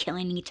animals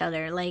killing each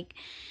other. Like,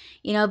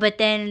 but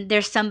then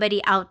there's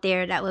somebody out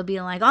there that would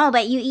be like, oh,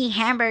 but you eat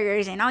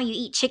hamburgers and all you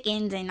eat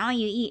chickens and all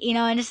you eat,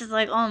 and this is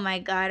like, oh my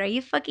God, are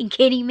you fucking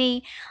kidding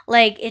me?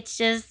 Like, it's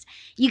just,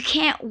 you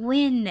can't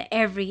win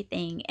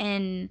everything.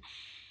 And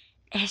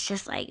it's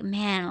just like,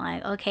 man,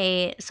 like,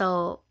 okay,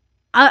 so,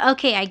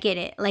 okay, I get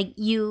it. Like,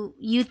 you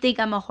think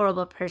I'm a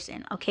horrible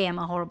person. Okay, I'm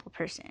a horrible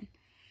person.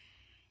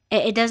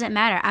 It doesn't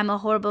matter. I'm a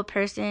horrible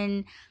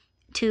person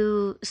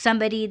to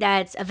somebody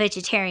that's a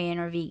vegetarian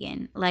or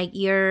vegan. Like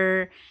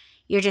you're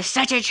just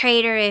such a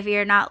traitor if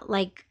you're not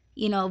like,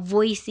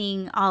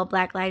 voicing all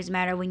Black Lives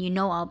Matter when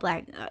all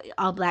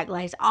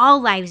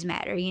lives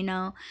matter,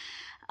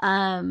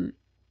 Um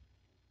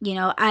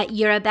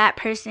you're a bad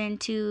person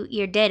to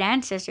your dead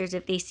ancestors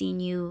if they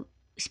seen you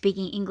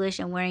speaking English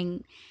and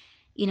wearing,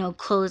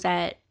 clothes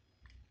that,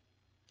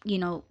 you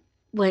know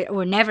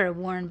were never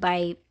worn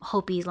by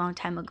Hopis long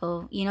time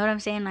ago. You know what I'm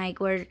saying?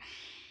 Like, where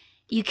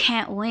you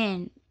can't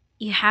win.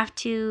 You have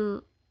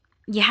to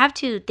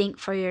think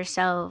for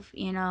yourself.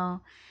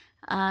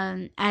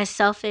 As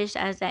selfish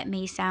as that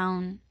may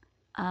sound,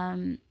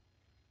 um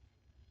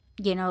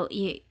you know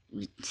you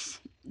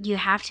you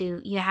have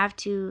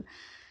to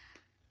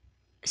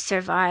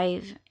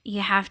survive.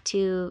 You have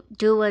to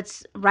do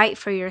what's right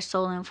for your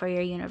soul and for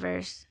your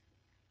universe.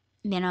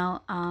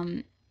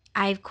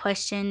 I've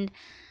questioned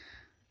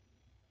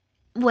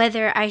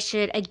whether I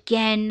should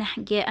again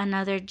get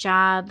another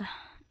job,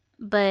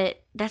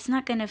 but that's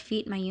not going to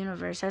feed my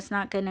universe. That's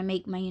not going to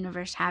make my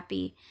universe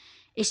happy.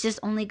 It's just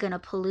only going to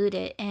pollute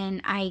it,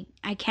 and I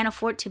can't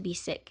afford to be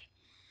sick.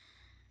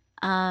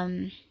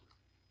 um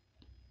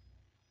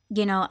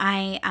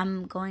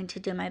I'm going to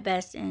do my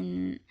best.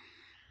 And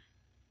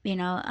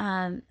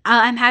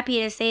I'm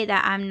happy to say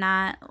that I'm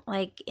not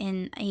like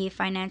in a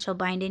financial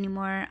bind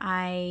anymore.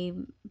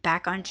 I'm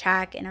back on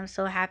track, and I'm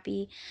so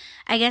happy.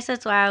 I guess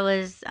that's why I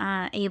was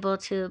able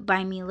to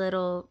buy me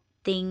little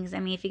things. I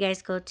mean, if you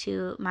guys go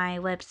to my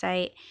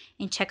website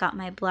and check out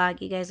my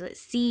blog, you guys would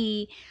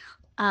see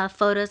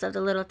photos of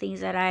the little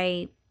things that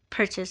I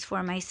purchase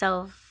for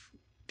myself,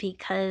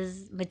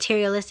 because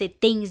materialistic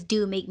things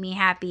do make me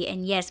happy.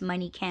 And yes,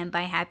 money can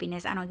buy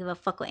happiness. I don't give a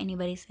fuck what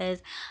anybody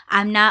says.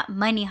 I'm not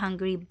money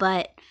hungry,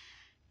 but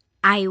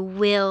I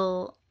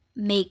will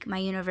make my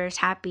universe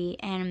happy,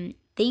 and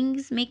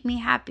things make me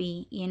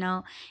happy.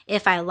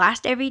 If I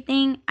lost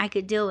everything, I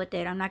could deal with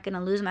it. I'm not going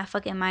to lose my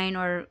fucking mind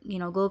or,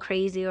 go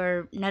crazy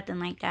or nothing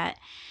like that.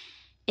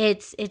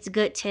 It's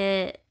good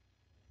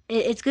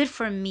it's good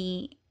for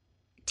me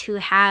to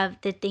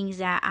have the things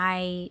that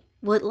I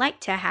would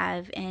like to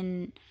have.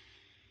 And,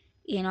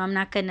 I'm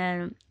not going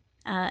to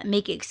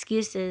make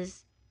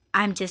excuses.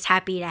 I'm just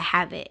happy to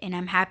have it. And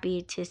I'm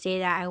happy to say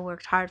that I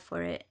worked hard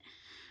for it.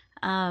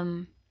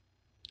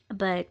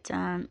 But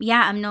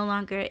yeah, I'm no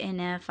longer in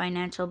a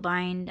financial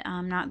bind.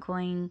 I'm not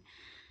going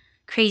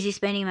crazy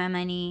spending my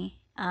money.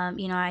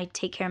 I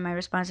take care of my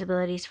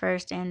responsibilities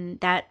first.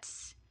 And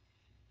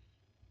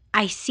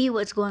I see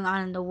what's going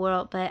on in the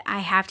world, but I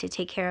have to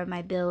take care of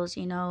my bills.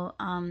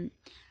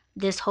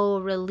 This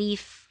whole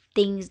relief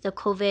things, the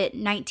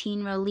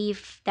COVID-19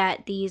 relief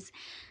that these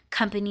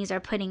companies are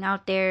putting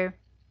out there,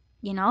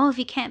 if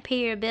you can't pay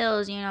your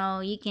bills,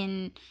 you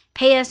can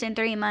pay us in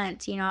 3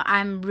 months.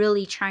 I'm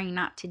really trying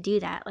not to do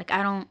that. Like,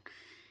 I don't,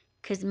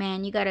 because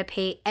man, you got to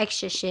pay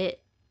extra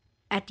shit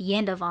at the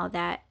end of all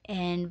that.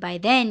 And by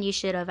then, you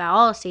should have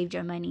all saved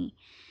your money.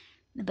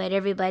 But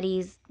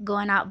everybody's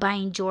going out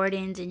buying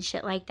Jordans and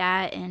shit like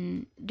that.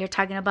 And they're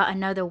talking about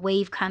another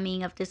wave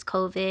coming of this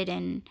COVID.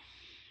 And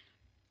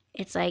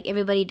it's like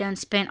everybody done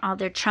spent all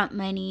their Trump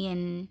money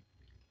and,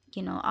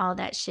 all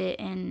that shit.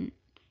 And,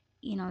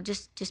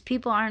 just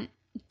people aren't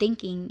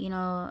thinking,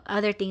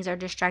 other things are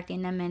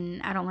distracting them.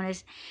 And I don't want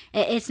to,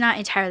 it's not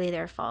entirely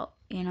their fault.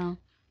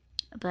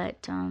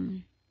 But,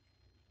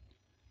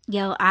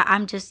 yo,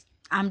 I'm just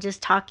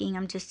talking,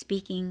 I'm just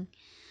speaking.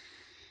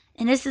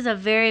 And this is a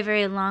very,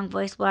 very long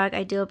voice blog.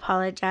 I do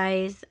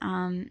apologize.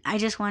 I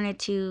just wanted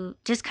to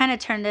just kind of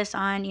turn this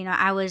on.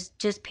 I was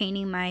just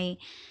painting my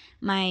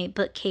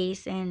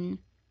bookcase, and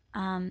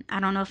I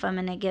don't know if I'm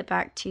gonna get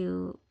back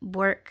to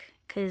work,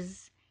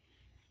 because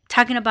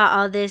talking about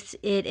all this,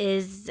 it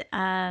is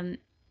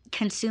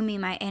consuming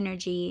my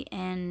energy,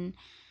 and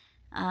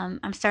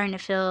I'm starting to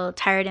feel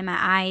tired in my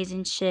eyes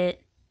and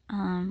shit.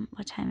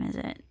 What time is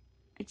it?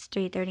 It's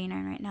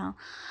 3:39 right now.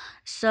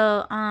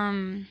 So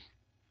am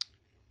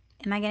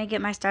I gonna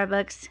get my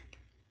Starbucks?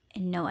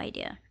 No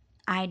idea.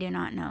 I do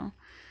not know.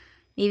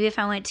 Maybe if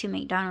I went to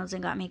McDonald's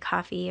and got me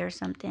coffee or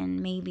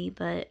something, maybe.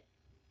 But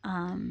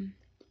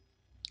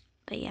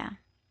yeah,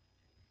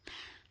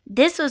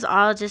 this was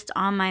all just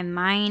on my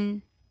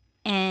mind.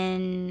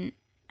 And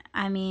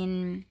I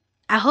mean,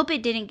 I hope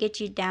it didn't get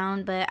you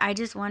down, but I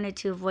just wanted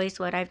to voice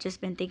what I've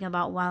just been thinking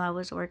about while I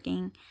was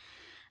working.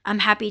 I'm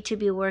happy to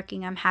be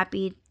working. I'm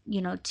happy,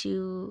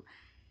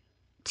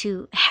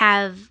 to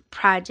have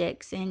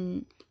projects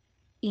and,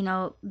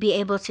 be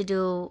able to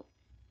do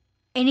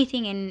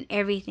anything and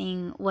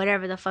everything,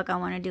 whatever the fuck I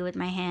want to do with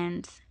my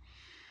hands.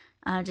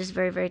 Just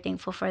very, very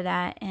thankful for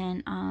that.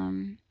 And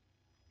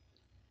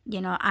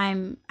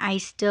I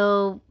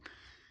still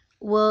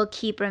will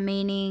keep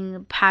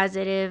remaining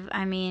positive.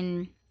 I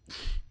mean,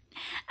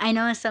 I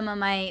know in some of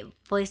my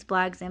voice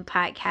blogs and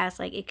podcasts,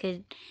 like it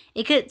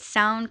could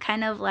sound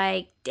kind of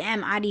like,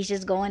 damn, Adi's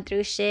just going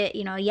through shit.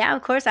 Yeah,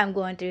 of course I'm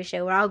going through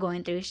shit. We're all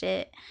going through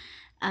shit.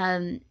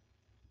 Um,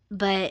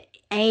 but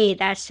hey,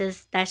 that's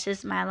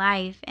just my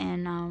life.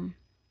 And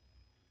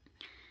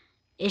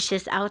it's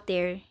just out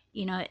there,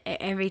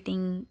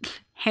 everything,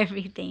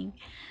 everything.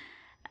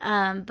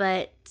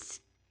 But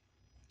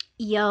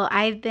yo,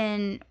 I've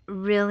been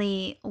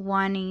really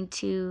wanting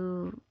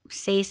to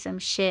say some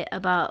shit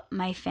about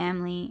my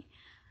family.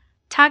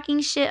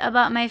 Talking shit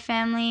about my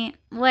family,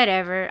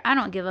 whatever. I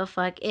don't give a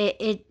fuck.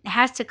 It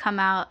has to come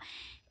out.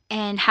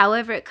 And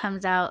however it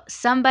comes out,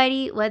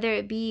 somebody, whether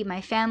it be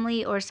my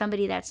family or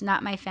somebody that's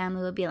not my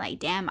family, will be like,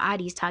 damn,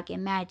 Adi's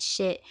talking mad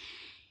shit.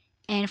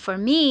 And for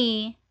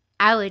me,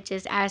 I would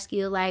just ask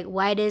you, like,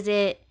 why is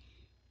it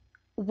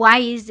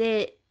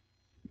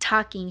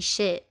talking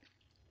shit?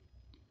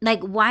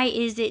 Like, why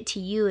is it to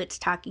you it's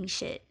talking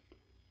shit?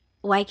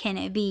 Why can't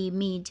it be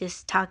me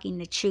just talking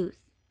the truth?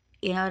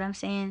 You know what I'm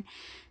saying?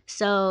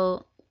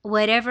 So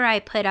whatever I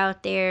put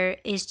out there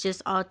is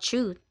just all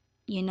truth.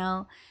 you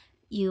know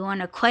you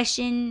want to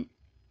question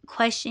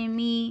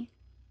me?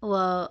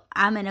 Well,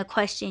 I'm gonna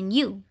question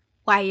you,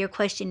 why you're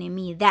questioning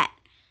me, that.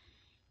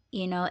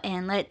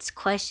 And let's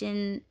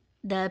question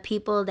the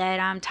people that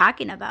I'm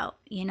talking about.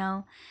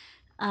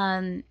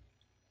 um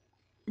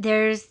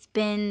there's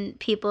been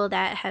people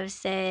that have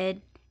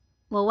said,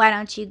 well, why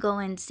don't you go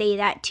and say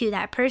that to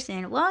that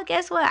person? Well,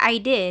 guess what? I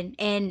did,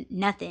 and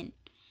nothing.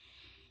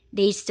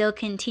 They still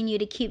continue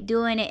to keep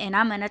doing it, and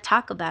I'm going to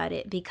talk about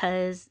it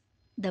because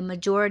the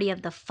majority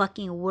of the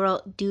fucking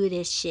world do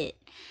this shit.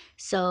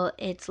 So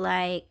it's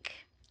like,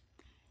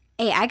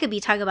 hey, I could be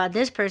talking about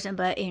this person,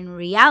 but in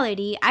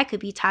reality, I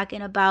could be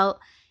talking about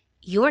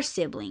your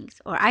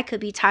siblings, or I could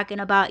be talking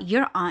about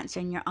your aunts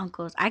and your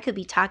uncles. I could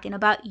be talking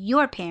about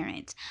your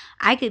parents.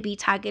 I could be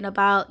talking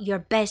about your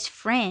best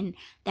friend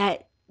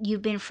that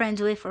you've been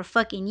friends with for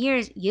fucking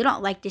years. You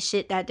don't like the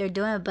shit that they're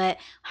doing, but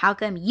how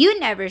come you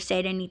never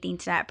said anything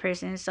to that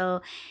person?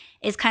 So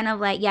it's kind of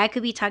like, yeah, I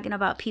could be talking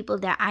about people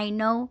that I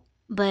know,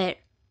 but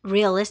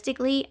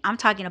realistically, I'm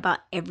talking about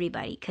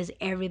everybody because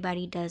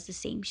everybody does the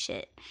same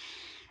shit.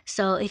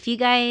 So if you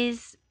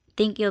guys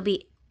think you'll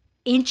be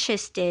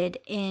interested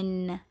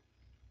in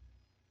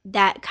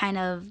that kind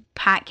of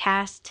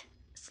podcast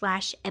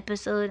slash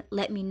episode,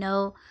 let me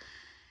know.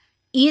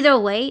 Either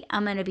way,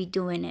 I'm going to be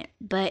doing it.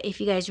 But if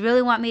you guys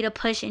really want me to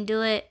push and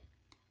do it,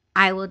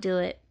 I will do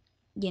it.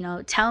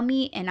 Tell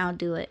me and I'll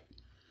do it.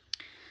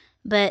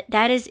 But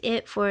that is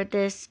it for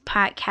this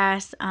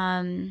podcast.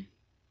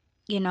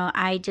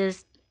 I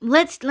just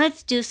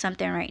let's do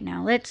something right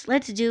now.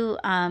 Let's do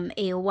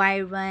a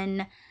why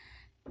run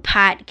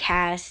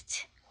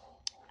podcast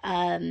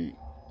um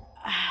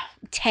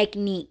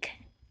technique,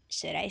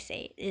 should I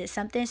say. It's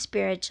something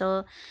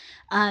spiritual.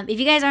 If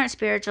you guys aren't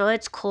spiritual,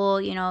 it's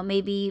cool.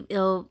 Maybe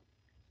it'll,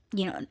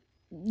 you know,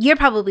 you're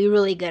probably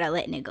really good at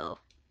letting it go.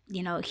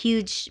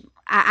 Huge.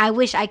 I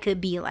wish I could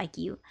be like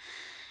you.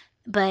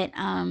 But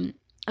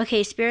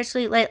okay,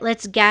 spiritually,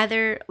 let's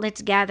gather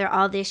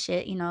all this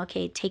shit.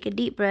 Okay, take a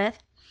deep breath.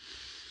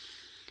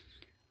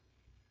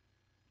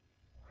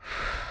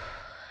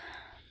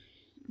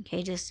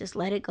 Okay, just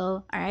let it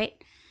go. All right.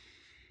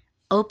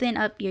 Open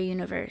up your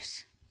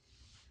universe.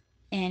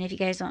 And if you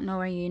guys don't know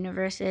where your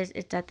universe is,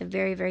 it's at the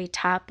very, very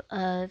top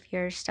of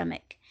your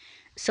stomach.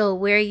 So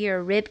where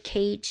your rib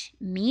cage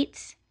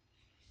meets,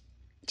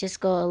 just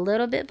go a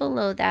little bit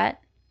below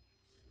that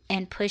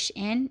and push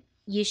in.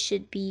 You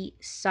should be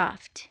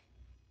soft.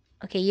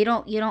 Okay, you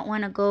don't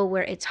want to go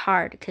where it's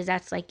hard because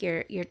that's like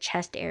your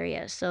chest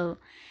area. So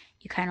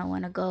you kind of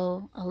want to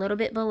go a little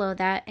bit below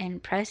that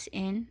and press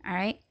in, all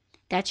right?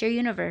 That's your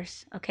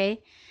universe,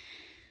 okay?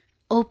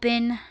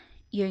 Open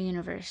your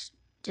universe.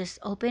 Just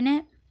open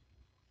it.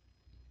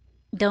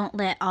 Don't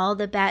let all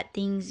the bad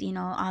things,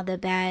 don't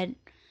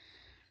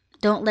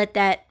let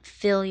that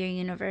fill your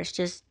universe.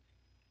 Just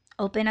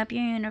open up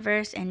your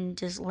universe and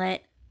just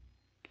let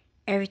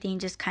everything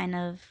just kind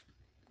of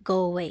go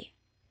away.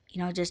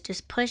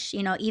 Just push,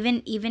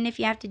 even if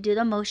you have to do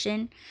the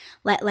motion,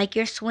 like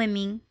you're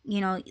swimming,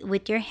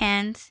 with your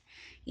hands,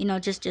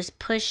 just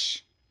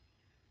push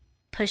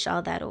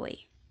all that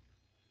away.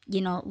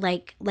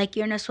 Like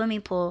you're in a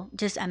swimming pool.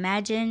 Just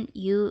imagine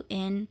you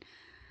in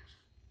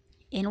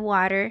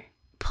water,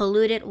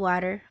 polluted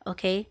water,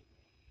 okay?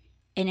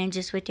 And then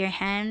just with your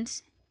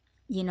hands,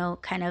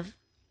 kind of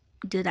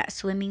do that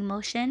swimming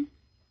motion,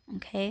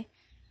 okay?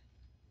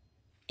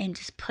 And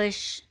just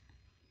push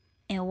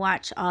and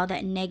watch all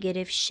that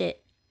negative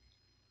shit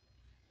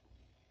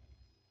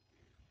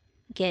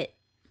get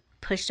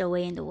pushed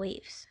away in the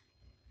waves,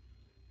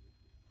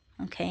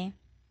 okay?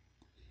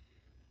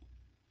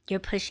 You're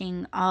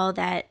pushing all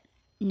that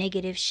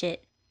negative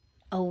shit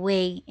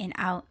away and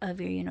out of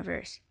your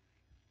universe.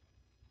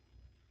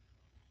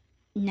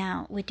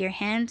 Now, with your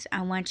hands,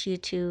 I want you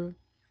to,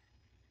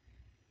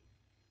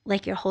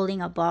 like you're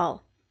holding a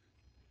ball,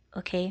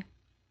 okay?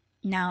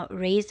 Now,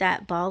 raise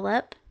that ball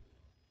up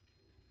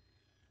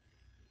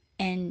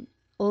and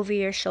over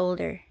your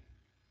shoulder.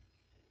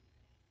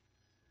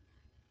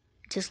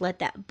 Just let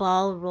that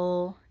ball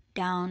roll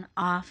down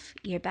off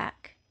your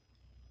back.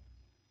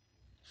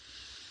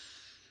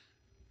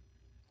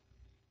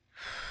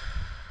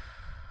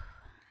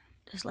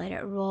 Just let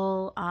it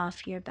roll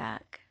off your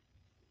back.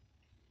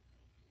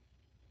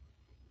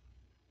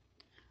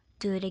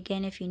 Do it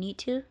again if you need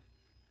to.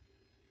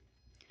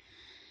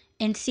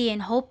 And see, in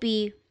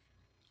Hopi,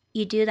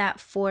 you do that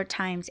 4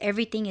 times.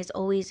 Everything is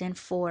always in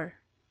 4.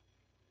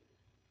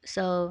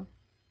 So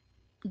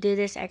do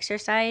this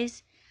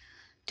exercise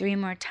 3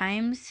 more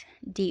times.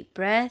 Deep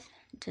breath.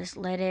 Just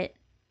let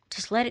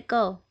it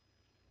go.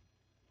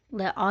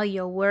 Let all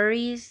your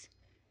worries,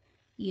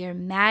 your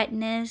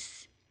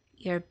madness,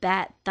 your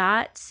bad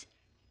thoughts,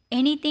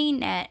 anything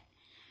that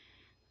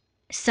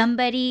some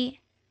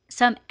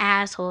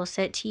asshole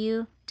said to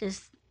you,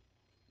 just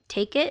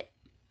take it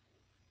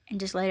and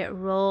just let it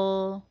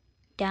roll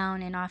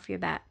down and off your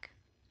back.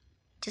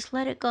 Just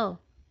let it go.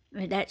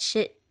 That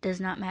shit does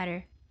not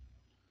matter.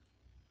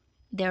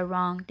 They're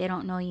wrong. They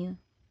don't know you.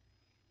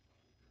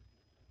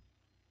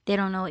 They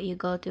don't know what you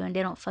go through and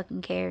they don't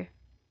fucking care.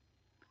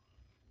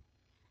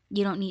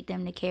 You don't need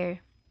them to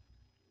care.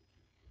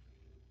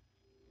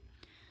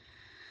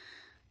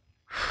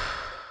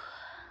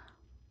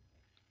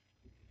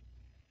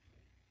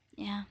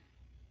 Yeah.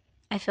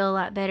 I feel a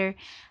lot better.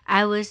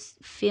 I was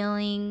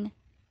feeling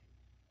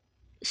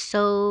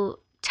so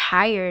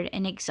tired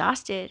and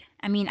exhausted.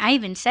 I mean, I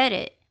even said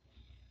it.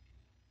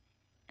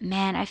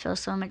 Man, I feel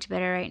so much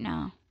better right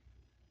now.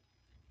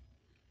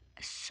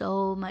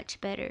 So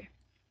much better.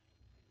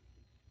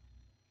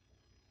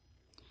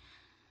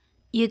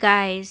 You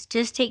guys,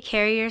 just take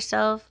care of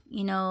yourself.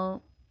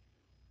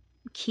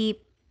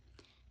 Keep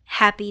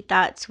happy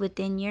thoughts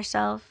within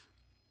yourself.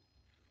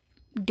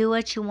 Do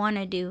what you want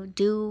to do.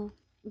 Do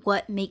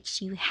what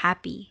makes you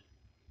happy.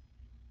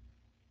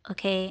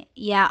 Okay?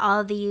 Yeah,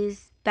 all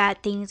these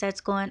bad things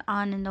that's going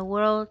on in the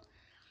world.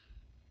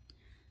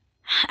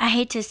 I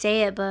hate to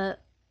say it,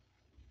 but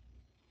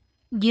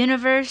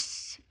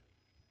universe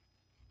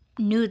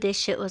knew this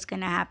shit was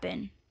going to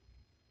happen.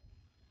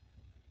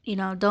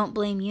 Don't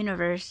blame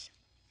universe.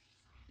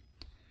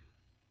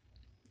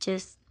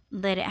 Just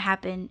let it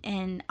happen.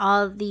 And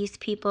all these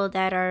people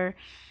that are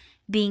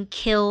being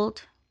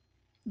killed,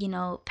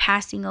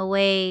 passing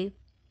away,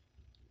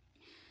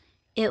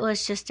 it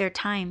was just their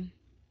time.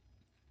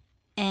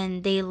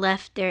 And they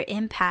left their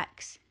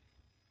impacts.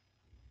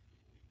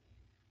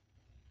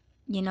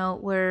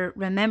 We're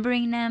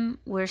remembering them,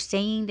 we're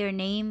saying their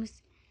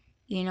names,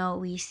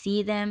 we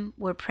see them,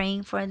 we're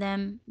praying for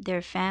them,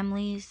 their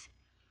families.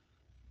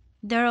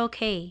 They're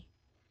okay.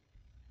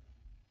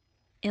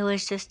 It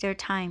was just their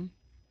time.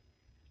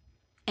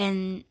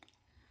 And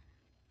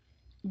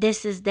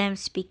this is them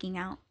speaking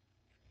out.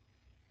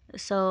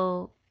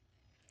 So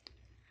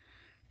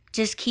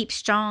just keep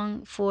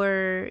strong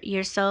for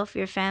yourself,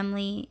 your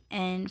family,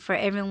 and for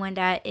everyone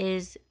that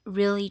is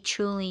really,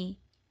 truly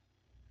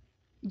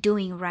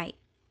doing right.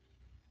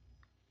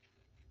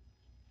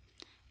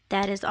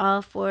 That is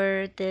all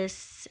for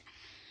this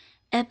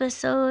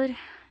episode.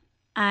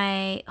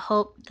 I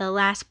hope the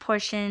last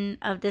portion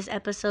of this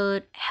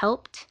episode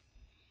helped.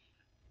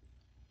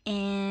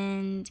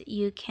 And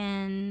you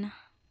can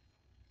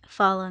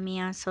follow me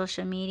on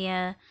social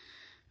media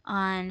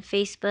on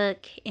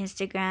Facebook,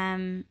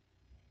 Instagram,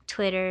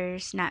 Twitter,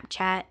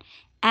 Snapchat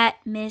at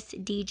Miss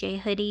DJ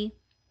Hoodie,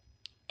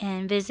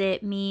 and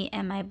visit me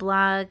and my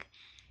blog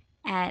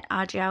at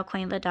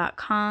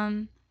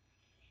audreyalcuenva.com.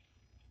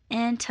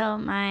 Until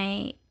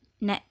my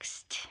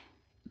next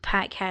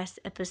podcast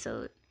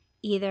episode,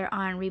 either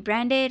on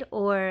Rebranded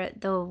or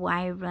the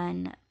Why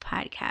Run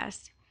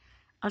podcast.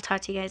 I'll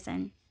talk to you guys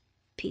then.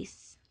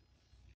 Peace.